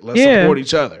bullshit. Let's Yeah. support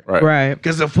each other. Right. Right.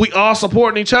 Because if we all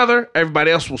supporting each other,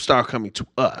 everybody else will start coming to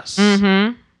us. Mm-hmm.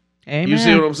 Amen. You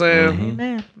see what I'm saying?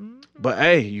 Amen. But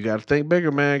hey, you got to think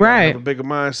bigger, man. You gotta Right. have a bigger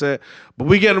mindset. But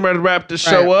we getting ready to wrap this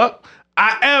show Right. up.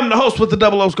 I am the host with the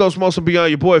Double O's Ghost Most and Beyond,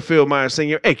 your boy Phil Myers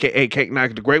Sr., a.k.a. Cake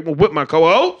Knocker the Great One, with my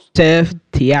co-host, Tiff.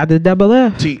 T.I. the double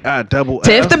F. T.I.double-F.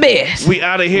 Tiff the best. We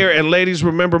out of here. And ladies,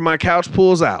 remember, my couch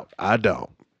pulls out. I don't.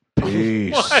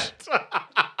 Peace.